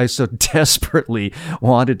word. I so desperately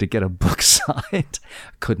wanted to get a book signed.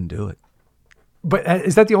 Couldn't do it. But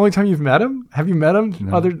is that the only time you've met him? Have you met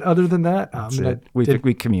him other than that?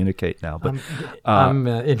 We communicate now. But I'm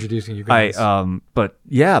introducing you guys. You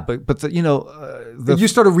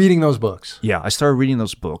started reading those books. Yeah, I started reading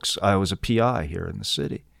those books. I was a PI here in the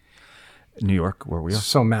city, New York, where we are.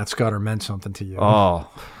 So Matt Scudder meant something to you. Oh,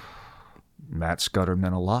 Matt Scudder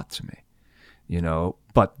meant a lot to me.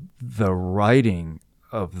 But the writing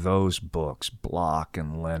of those books, Block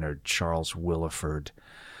and Leonard, Charles Willeford,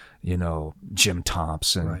 Jim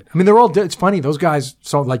Thompson. Right. I mean, they're all, it's funny, those guys,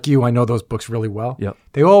 so like you, I know those books really well. Yep.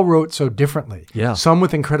 They all wrote so differently. Yeah. Some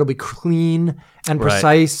with incredibly clean and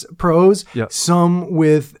precise prose. Yep. Some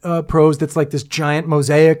with prose that's like this giant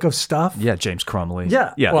mosaic of stuff. Yeah, James Crumley.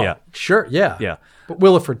 Yeah. Sure, yeah. Yeah. But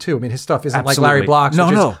Willeford, too. I mean, his stuff isn't Absolutely. like Larry Block's,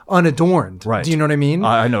 which is unadorned. Right. Do you know what I mean?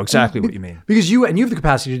 I know exactly what you mean. Because you have the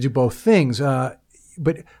capacity to do both things. But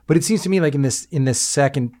it seems to me like in this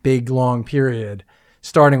second big, long period,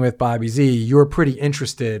 starting with Bobby Z, you were pretty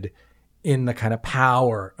interested in the kind of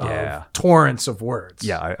power of torrents of words.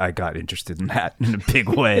 Yeah, I got interested in that in a big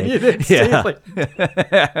way. You did,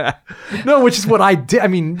 no, which is what I did. I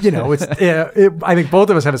mean, it's. I think both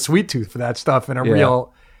of us had a sweet tooth for that stuff and a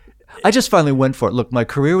real. I just finally went for it. Look, my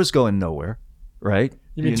career was going nowhere, right?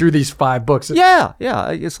 You mean through these 5 books? Yeah.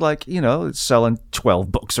 It's like, it's selling 12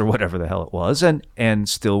 books or whatever the hell it was and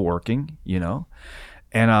still working,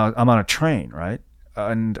 And I'm on a train, right?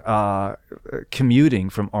 And commuting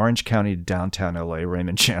from Orange County to downtown LA,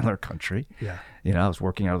 Raymond Chandler country. Yeah. I was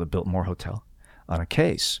working out of the Biltmore Hotel on a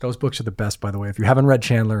case. Those books are the best, by the way. If you haven't read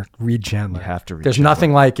Chandler, read Chandler. You have to read There's Chandler.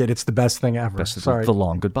 Nothing like it. It's the best thing ever. Sorry. The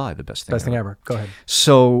Long Goodbye, the best thing Best thing ever. Go ahead.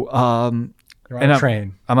 So you're on a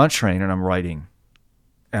train. I'm on a train and I'm writing.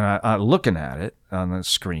 And I'm looking at it on the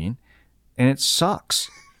screen and it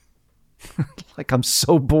sucks. Like I'm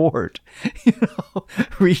so bored,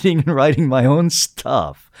 reading and writing my own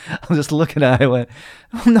stuff. I'm just looking at it and went,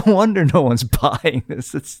 no wonder no one's buying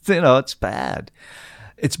this. It's, it's bad.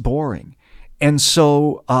 It's boring. And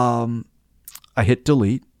so I hit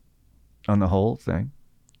delete on the whole thing.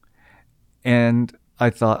 And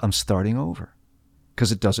I thought, I'm starting over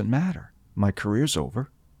because it doesn't matter. My career's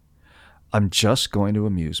over. I'm just going to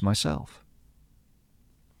amuse myself.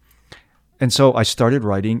 And so I started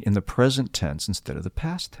writing in the present tense instead of the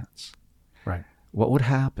past tense. Right. What would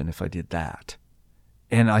happen if I did that?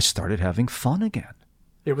 And I started having fun again.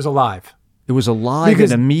 It was alive. It was alive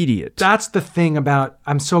and immediate. That's the thing about,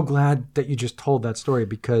 I'm so glad that you just told that story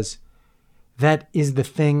because that is the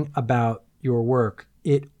thing about your work.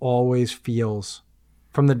 It always feels,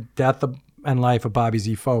 from the death and life of Bobby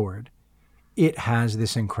Z forward, it has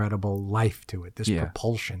this incredible life to it, this Yeah.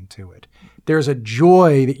 propulsion to it. There's a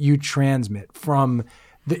joy that you transmit from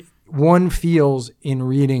the one feels in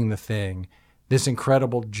reading the thing, this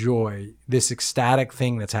incredible joy, this ecstatic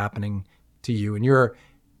thing that's happening to you. And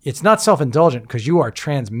it's not self-indulgent because you are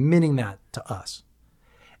transmitting that to us.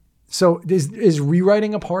 So is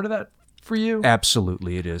rewriting a part of that for you?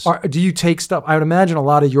 Absolutely, it is. Do you take stuff? I would imagine a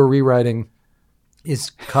lot of your rewriting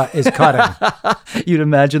is cutting. You'd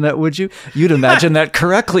imagine that, would you? You'd imagine that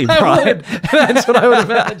correctly, Brian. That's what I would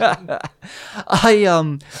imagine.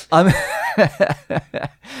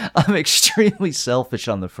 I'm extremely selfish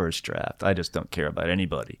on the first draft. I just don't care about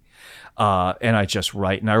anybody. And I just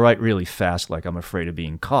write, and I write really fast, like I'm afraid of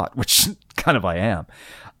being caught, which kind of I am.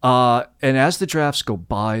 And as the drafts go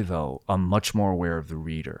by, though, I'm much more aware of the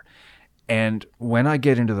reader. And when I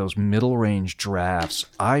get into those middle range drafts,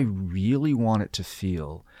 I really want it to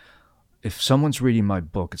feel, if someone's reading my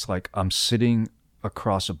book, it's like I'm sitting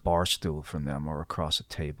across a bar stool from them or across a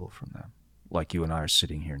table from them, like you and I are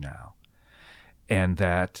sitting here now. And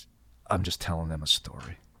that I'm just telling them a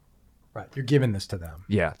story. Right. You're giving this to them.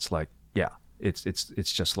 Yeah, it's like, yeah, it's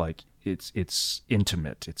just like, it's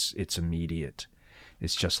intimate, it's immediate.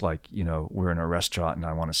 It's just like, we're in a restaurant and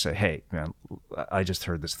I want to say, hey, man, I just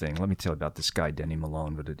heard this thing. Let me tell you about this guy, Denny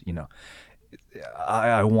Malone. But,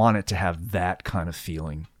 I want it to have that kind of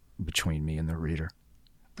feeling between me and the reader.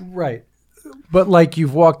 Right. But like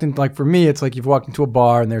you've walked in, like for me, it's like you've walked into a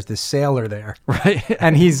bar and there's this sailor there. Right.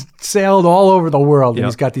 And he's sailed all over the world and Yep.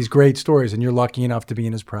 he's got these great stories and you're lucky enough to be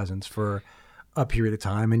in his presence for a period of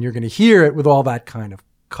time. And you're going to hear it with all that kind of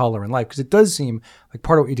color and life. Because it does seem like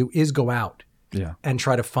part of what you do is go out. Yeah. And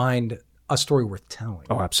try to find a story worth telling.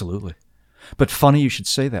 Oh, absolutely. But funny you should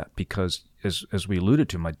say that because as we alluded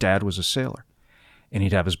to, my dad was a sailor and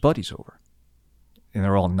he'd have his buddies over. And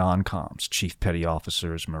they're all non-coms, chief petty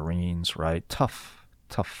officers, Marines, right? Tough,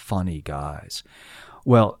 funny guys.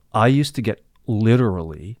 Well, I used to get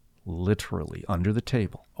literally under the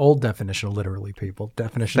table. Old definition of literally, people.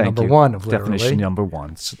 Definition Thank number you. one of literally. Definition number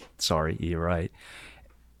one. Sorry, you're right.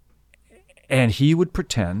 And he would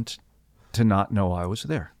pretend to not know I was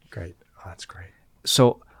there. Great. Oh, that's great.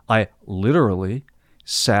 So I literally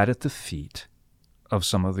sat at the feet of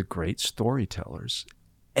some of the great storytellers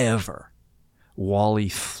ever. Wally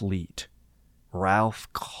Fleet, Ralph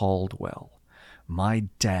Caldwell, my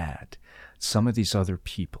dad, some of these other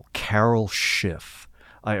people, Carol Schiff.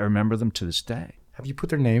 I remember them to this day. Have you put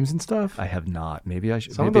their names and stuff? I have not. Maybe I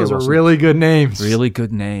should. Some maybe of those I are wasn't. really good names. Really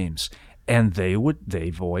good names. And they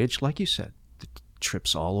voyaged, like you said, the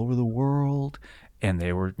trips all over the world. And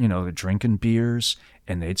they were, they're drinking beers.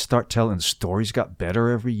 And they'd start telling, the stories got better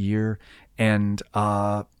every year. And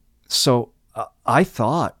so I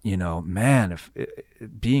thought, man, if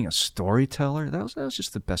being a storyteller, that was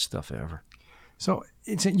just the best stuff ever. So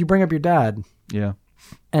you bring up your dad. Yeah.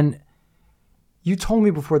 And you told me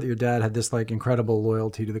before that your dad had this like incredible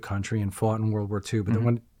loyalty to the country and fought in World War II. But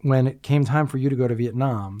then when it came time for you to go to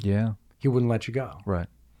Vietnam, Yeah. he wouldn't let you go. Right.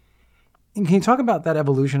 And can you talk about that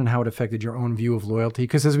evolution and how it affected your own view of loyalty?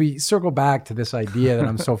 Because as we circle back to this idea that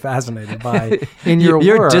I'm so fascinated by in your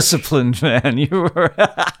You're work. disciplined, man. You were.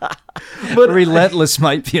 But relentless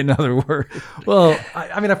might be another word. Well,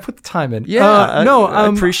 I mean, I've put the time in. Yeah. I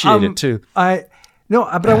appreciate it too. But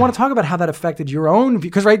I want to talk about how that affected your own view.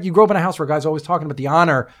 Because, right, you grew up in a house where guys are always talking about the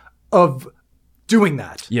honor of doing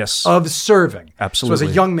that. Yes. Of serving. Absolutely. So as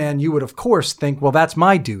a young man, you would, of course, think, well, that's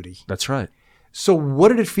my duty. That's right. So what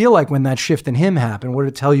did it feel like when that shift in him happened? What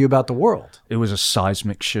did it tell you about the world? It was a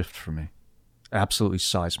seismic shift for me. Absolutely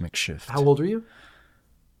seismic shift. How old were you?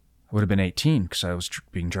 I would have been 18 because I was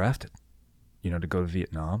being drafted, to go to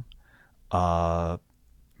Vietnam.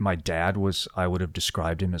 My dad I would have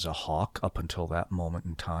described him as a hawk up until that moment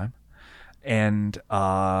in time. And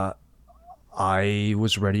I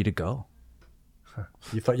was ready to go.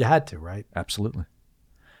 You thought you had to, right? Absolutely.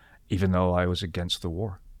 Even though I was against the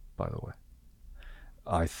war, by the way.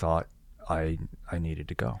 I thought I needed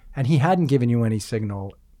to go. And he hadn't given you any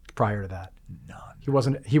signal prior to that? None.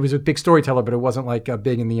 He was a big storyteller, but it wasn't like a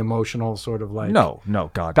big in the emotional sort of like No,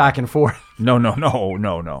 God. back and forth. No.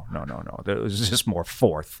 It was just more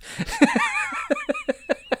forth.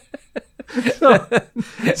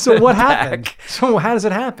 So what happened? So how does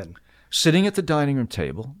it happen? Sitting at the dining room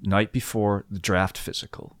table, night before the draft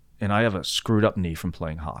physical, and I have a screwed up knee from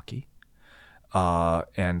playing hockey.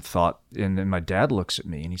 And then my dad looks at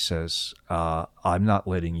me and he says, I'm not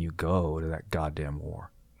letting you go to that goddamn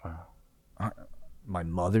war. Wow. My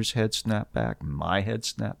mother's head snapped back. My head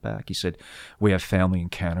snapped back. He said, we have family in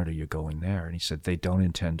Canada. You're going there. And he said, they don't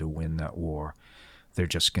intend to win that war. They're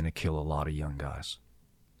just going to kill a lot of young guys.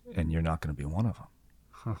 and you're not going to be one of them.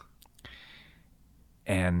 Huh.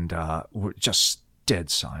 And we're just dead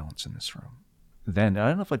silence in this room. Then, I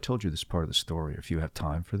don't know if I told you this part of the story, or if you have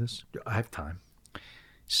time for this. I have time. He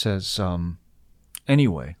says,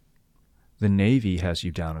 anyway, the Navy has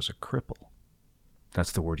you down as a cripple.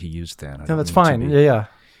 That's the word he used then. No, that's fine. Yeah.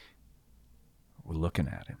 We're looking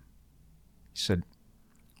at him. He said,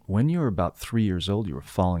 when you were about 3 years old, you were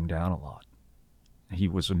falling down a lot. He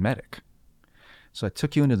was a medic. So I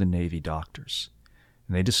took you into the Navy doctors,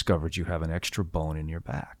 and they discovered you have an extra bone in your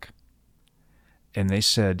back. And they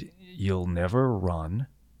said, you'll never run,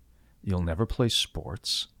 you'll never play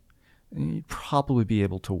sports, and you'd probably be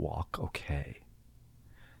able to walk okay.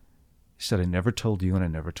 He said, I never told you and I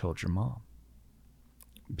never told your mom,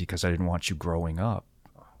 because I didn't want you growing up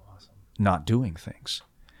not doing things.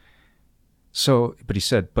 So, but he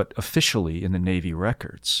said, but officially in the Navy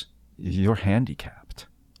records, you're handicapped.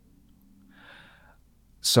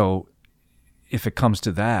 So if it comes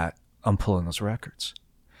to that, I'm pulling those records.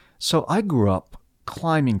 So I grew up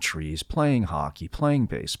climbing trees, playing hockey, playing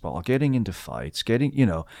baseball, getting into fights,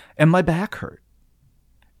 and my back hurt.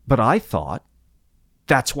 But I thought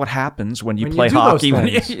that's what happens when you play hockey. When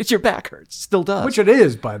your back hurts. It still does. Which it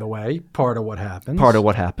is, by the way, part of what happens. Part of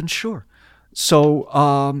what happens, sure. So,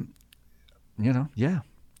 yeah.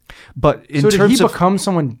 But in terms of... So did he become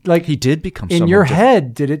someone, like... He did become someone... In your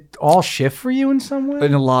head, did it all shift for you in some way?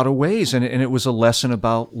 In a lot of ways. And it was a lesson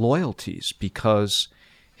about loyalties, because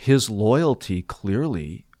his loyalty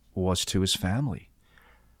clearly was to his family.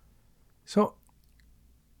 So,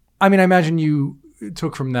 I mean, I imagine you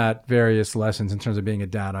took from that various lessons in terms of being a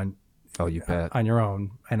dad on... Oh, you bet. On your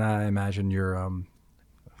own. And I imagine you're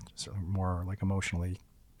more like emotionally...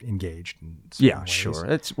 engaged in yeah ways. Sure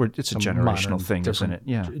it's a generational thing, isn't it?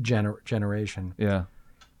 Yeah, generation. Yeah.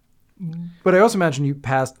 But I also imagine you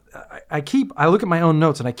passed. I look at my own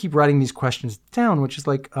notes and I keep writing these questions down, which is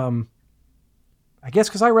like, I guess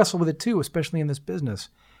because I wrestle with it too, especially in this business.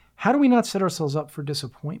 How do we not set ourselves up for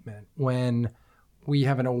disappointment when we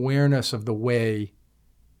have an awareness of the way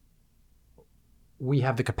we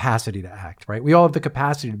have the capacity to act? Right, we all have the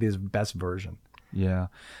capacity to be his best version. Yeah.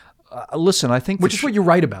 Listen, I think... Which is what you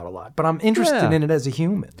write about a lot, but I'm interested in it as a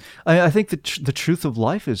human. I think the truth of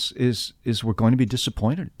life is we're going to be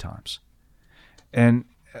disappointed at times. And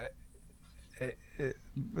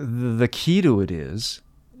the key to it is,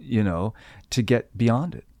 to get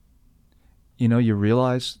beyond it. You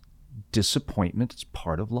realize disappointment is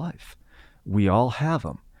part of life. We all have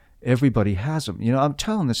them. Everybody has them. I'm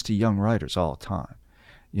telling this to young writers all the time.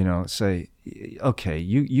 Say, okay,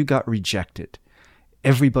 you got rejected.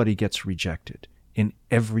 Everybody gets rejected in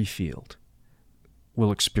every field.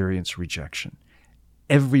 Will experience rejection.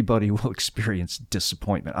 Everybody will experience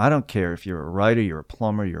disappointment. I don't care if you're a writer, you're a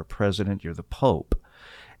plumber, you're a president, you're the Pope.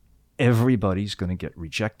 Everybody's going to get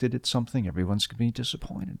rejected at something. Everyone's going to be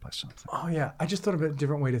disappointed by something. Oh, yeah. I just thought of a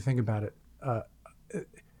different way to think about it. I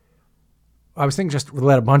was thinking just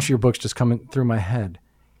let a bunch of your books just come through my head.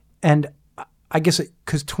 And I guess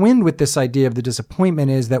because twinned with this idea of the disappointment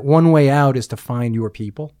is that one way out is to find your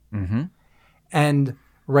people. Mm-hmm. And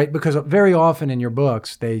right, because very often in your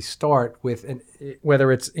books, they start with, whether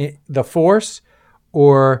it's The Force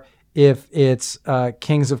or if it's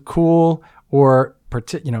Kings of Cool or,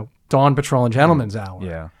 Dawn Patrol and Gentleman's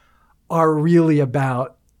Hour, are really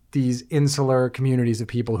about these insular communities of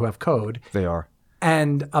people who have code. They are.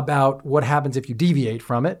 And about what happens if you deviate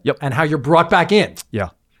from it. Yep. And how you're brought back in.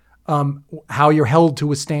 Yeah. How you're held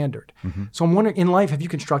to a standard. Mm-hmm. So I'm wondering, in life, have you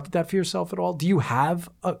constructed that for yourself at all? Do you have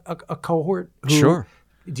a cohort? Sure.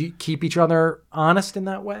 Do you keep each other honest in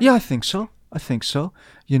that way? Yeah, I think so. I think,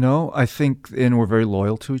 and we're very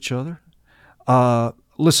loyal to each other.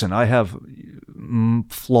 Listen, I have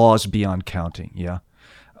flaws beyond counting,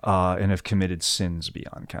 and have committed sins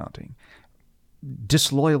beyond counting.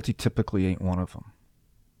 Disloyalty typically ain't one of them.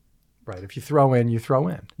 Right. If you throw in, you throw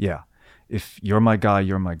in. Yeah. If you're my guy,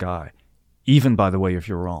 you're my guy. Even, by the way, if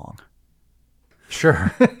you're wrong.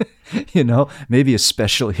 Sure. Maybe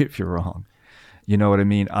especially if you're wrong. You know what I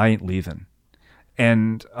mean? I ain't leaving.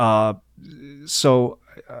 And so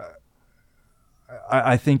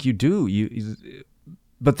I think you do.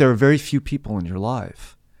 But there are very few people in your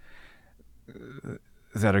life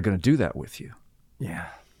that are going to do that with you. Yeah.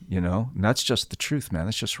 And that's just the truth, man.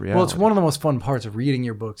 That's just reality. Well, it's one of the most fun parts of reading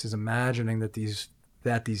your books is imagining that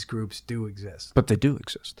these groups do exist. But they do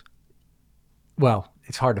exist. Well,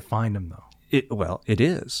 it's hard to find them, though. It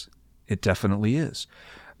is. It definitely is.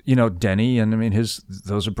 Denny, and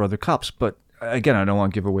those are brother cops. But again, I don't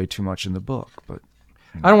want to give away too much in the book. But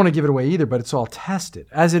I don't want to give it away either, but it's all tested.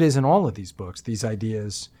 As it is in all of these books, these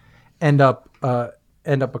ideas end up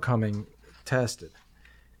end up becoming tested.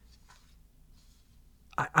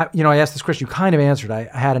 I asked this question. You kind of answered. I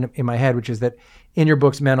had it in my head, which is that in your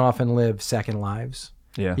books, men often live second lives.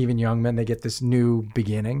 Yeah. Even young men, they get this new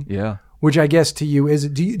beginning. Yeah. Which I guess to you is,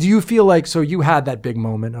 do you feel like, so you had that big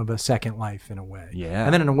moment of a second life in a way. Yeah.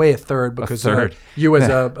 And then in a way a third, because you as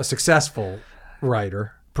a successful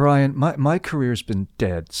writer. Brian, my career's been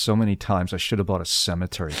dead so many times I should have bought a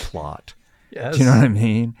cemetery plot. Yes. Do you know what I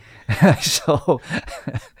mean? So,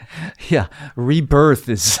 yeah, rebirth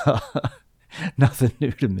is nothing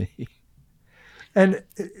new to me. And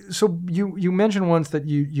so you mentioned once that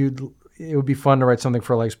it would be fun to write something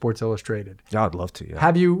for like Sports Illustrated. Yeah, I'd love to. Yeah.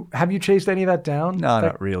 Have you chased any of that down? No,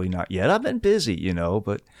 not really, not yet. I've been busy,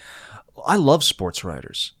 but I love sports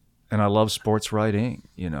writers and I love sports writing.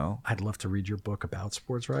 I'd love to read your book about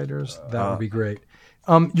sports writers. That would be great.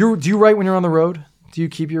 Do you write when you're on the road? Do you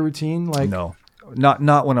keep your routine? Like no,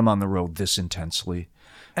 not when I'm on the road this intensely.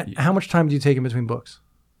 How much time do you take in between books?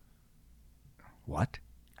 What?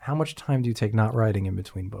 How much time do you take not writing in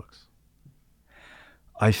between books?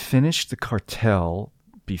 I finished The Cartel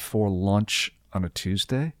before lunch on a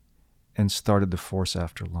Tuesday and started The Force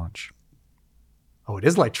after lunch. Oh, it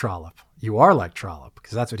is like Trollope. You are like Trollope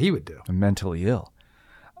because that's what he would do. I'm mentally ill.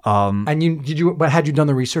 And had you done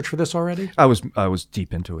the research for this already? I was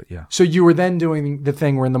deep into it, yeah. So you were then doing the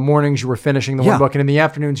thing where in the mornings you were finishing the one book and in the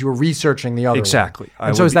afternoons you were researching the other exactly. one.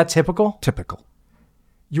 And so is that typical? Typical.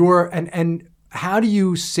 And how do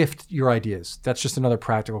you sift your ideas? That's just another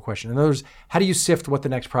practical question. In other words, how do you sift what the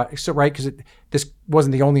next project? So, right, because this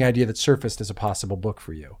wasn't the only idea that surfaced as a possible book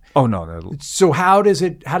for you. Oh no. So how does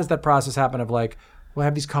that process happen? Of like, well, I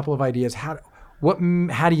have these couple of ideas. How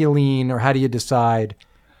do you lean or how do you decide?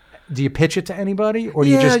 Do you pitch it to anybody or do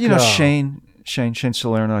you just go? Shane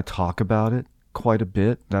Solaire and I talk about it quite a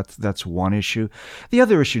bit. That's one issue. The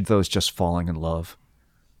other issue though is just falling in love.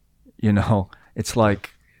 It's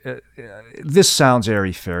like. This sounds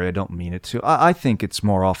airy-fairy. I don't mean it to. I think it's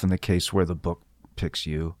more often the case where the book picks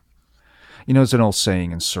you. There's an old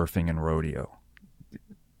saying in surfing and rodeo,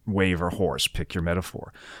 wave or horse, pick your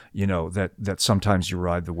metaphor. That sometimes you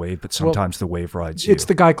ride the wave, but sometimes the wave rides you. It's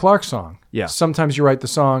the Guy Clark song. Yeah. Sometimes you write the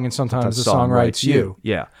song and sometimes the song writes you.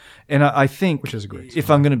 Yeah. And I think, which is a great song. If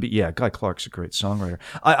I'm going to be, Guy Clark's a great songwriter.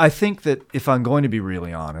 I think that if I'm going to be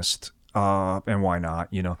really honest, and why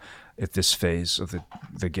not, at this phase of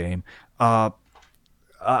the game,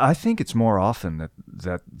 I think it's more often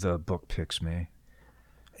that the book picks me.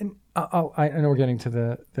 And I know we're getting to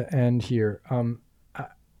the end here.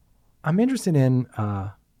 I'm interested in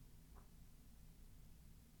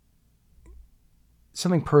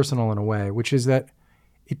something personal in a way, which is that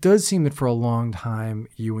it does seem that for a long time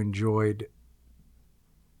you enjoyed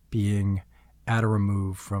being at a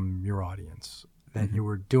remove from your audience, that you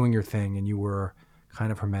were doing your thing and you were kind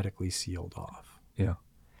of hermetically sealed off. Yeah.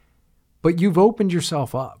 But you've opened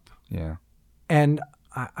yourself up. Yeah. And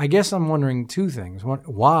I guess I'm wondering two things. One,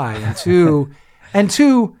 why? And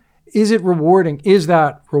two, is it rewarding? Is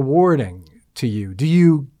that rewarding to you? Do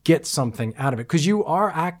you get something out of it? Because you are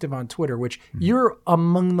active on Twitter, which you're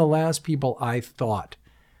among the last people I thought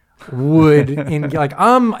would,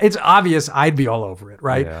 it's obvious I'd be all over it,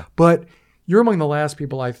 right? Yeah. But you're among the last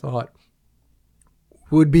people I thought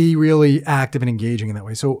would be really active and engaging in that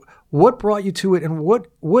way. So what brought you to it, and what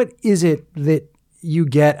is it that you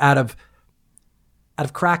get out of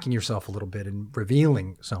cracking yourself a little bit and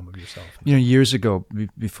revealing some of yourself? Years ago,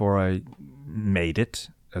 before I made it,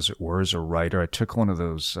 as it were, as a writer, I took one of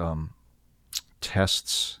those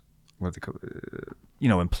tests, what they call,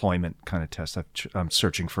 employment kind of test. I'm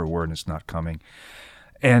searching for a word and it's not coming.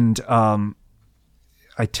 And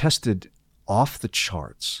I tested off the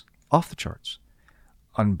charts,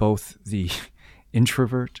 on both the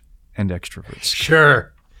introvert and extrovert scale.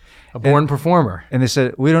 Sure. A born performer. And they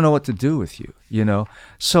said, we don't know what to do with you,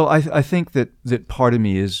 So I think that part of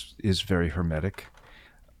me is very hermetic.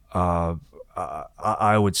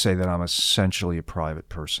 I would say that I'm essentially a private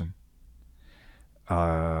person.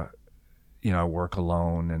 I work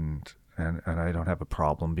alone and I don't have a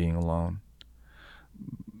problem being alone.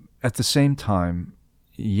 At the same time,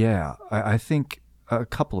 I think a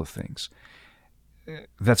couple of things.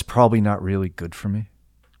 That's probably not really good for me,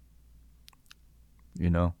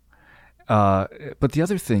 But the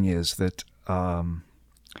other thing is that the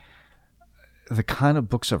kind of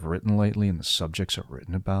books I've written lately and the subjects I've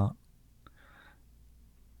written about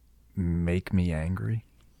make me angry.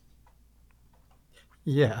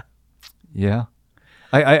 Yeah. Yeah.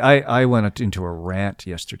 I went into a rant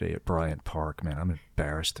yesterday at Bryant Park. Man, I'm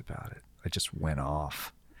embarrassed about it. I just went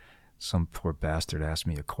off. Some poor bastard asked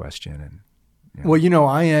me a question, and Well,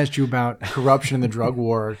 I asked you about corruption in the drug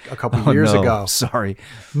war a couple of years ago. Sorry.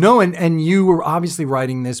 No, and you were obviously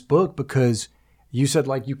writing this book because you said,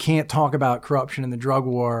 like, you can't talk about corruption in the drug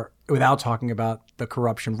war without talking about the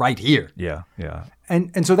corruption right here. Yeah, yeah.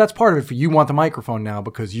 And so that's part of it for you. You want the microphone now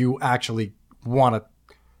because you actually want to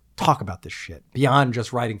talk about this shit beyond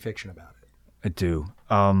just writing fiction about it. I do.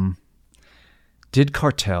 Did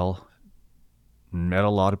cartel, met a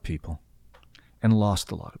lot of people, and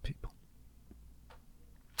lost a lot of people.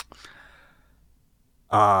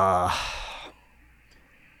 What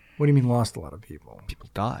do you mean lost a lot of people? People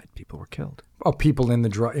died. People were killed. Oh, people in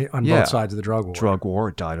the on both sides of the drug war. Drug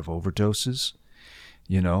war, died of overdoses,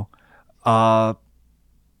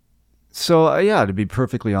 So, to be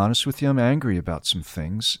perfectly honest with you, I'm angry about some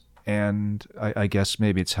things. And I guess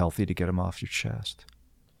maybe it's healthy to get them off your chest.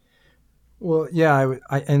 Well, yeah.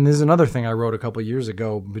 And there's another thing I wrote a couple of years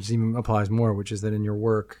ago, which even applies more, which is that in your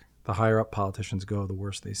work, the higher up politicians go, the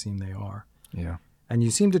worse they seem they are. Yeah. And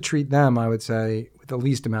you seem to treat them, I would say, with the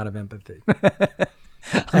least amount of empathy.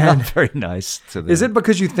 I'm not very nice to them. Is it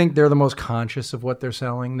because you think they're the most conscious of what they're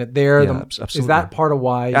selling? That they're absolutely. Is that part of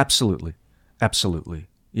why? Absolutely.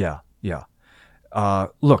 Yeah.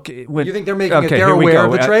 Look, when you think they're making it, they're aware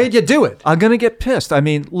of the trade? You do it. I'm going to get pissed. I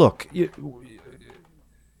mean, look,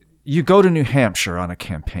 you go to New Hampshire on a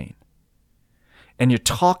campaign and you're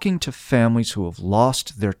talking to families who have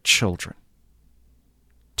lost their children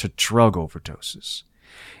to drug overdoses.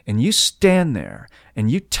 And you stand there and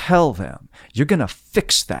you tell them you're going to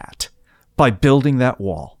fix that by building that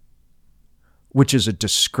wall, which is a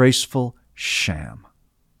disgraceful sham.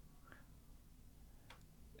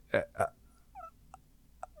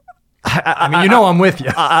 I mean, I'm with you.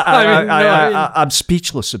 I'm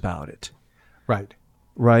speechless about it.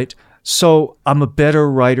 Right. So I'm a better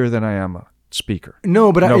writer than I am a speaker.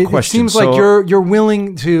 No, but it seems like you're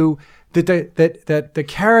willing to that the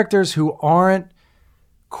characters who aren't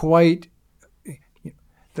quite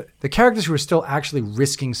the characters who are still actually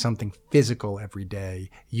risking something physical every day,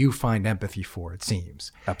 you find empathy for, it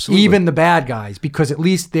seems. Absolutely. Even the bad guys, because at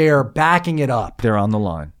least they're backing it up. They're on the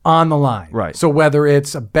line. Right. So whether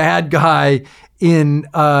it's a bad guy in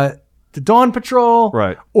the Dawn Patrol,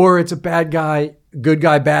 right, or it's a bad guy, good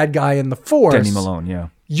guy, bad guy in the Force. Denny Malone, yeah.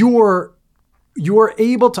 You're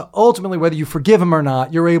able to ultimately, whether you forgive him or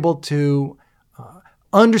not, you're able to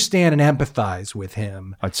understand and empathize with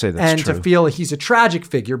him. I'd say that's true. And to feel he's a tragic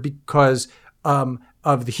figure because of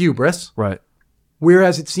the hubris. Right.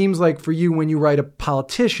 Whereas it seems like for you, when you write a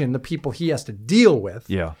politician, the people he has to deal with,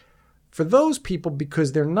 for those people,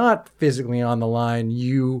 because they're not physically on the line,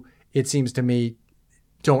 it seems to me,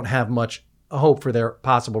 don't have much hope for their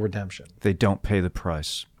possible redemption. They don't pay the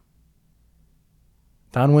price.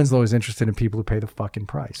 Don Winslow is interested in people who pay the fucking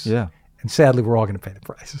price. Yeah. And sadly, we're all going to pay the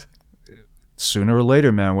price. Sooner or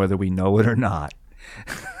later, man, whether we know it or not,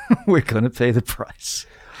 we're going to pay the price.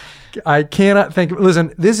 I cannot think.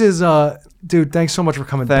 Listen, this is, dude, thanks so much for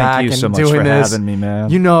coming back and doing this. Thank you so much for having me,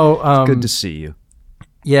 man. It's good to see you.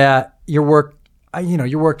 Yeah, your work,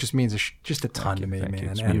 your work just means just a ton to me, man.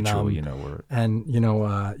 It's mutual,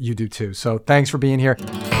 you do too. So thanks for being here.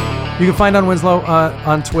 You can find Don Winslow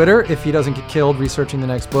on Twitter if he doesn't get killed researching the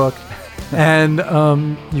next book. And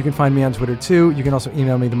you can find me on Twitter too. You can also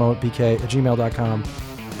email me, themomentbk@gmail.com.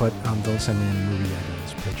 But don't send me any movie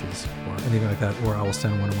ideas, pitches, or anything like that, or I will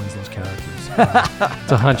send one of Winslow's characters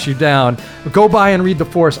to hunt you down. But go by and read The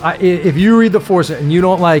Force. If you read The Force and you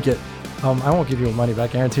don't like it, I won't give you a money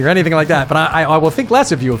back guarantee or anything like that. But I will think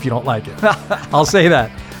less of you if you don't like it. I'll say that.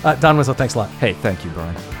 Don Winslow, thanks a lot. Hey, thank you,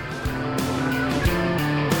 Brian.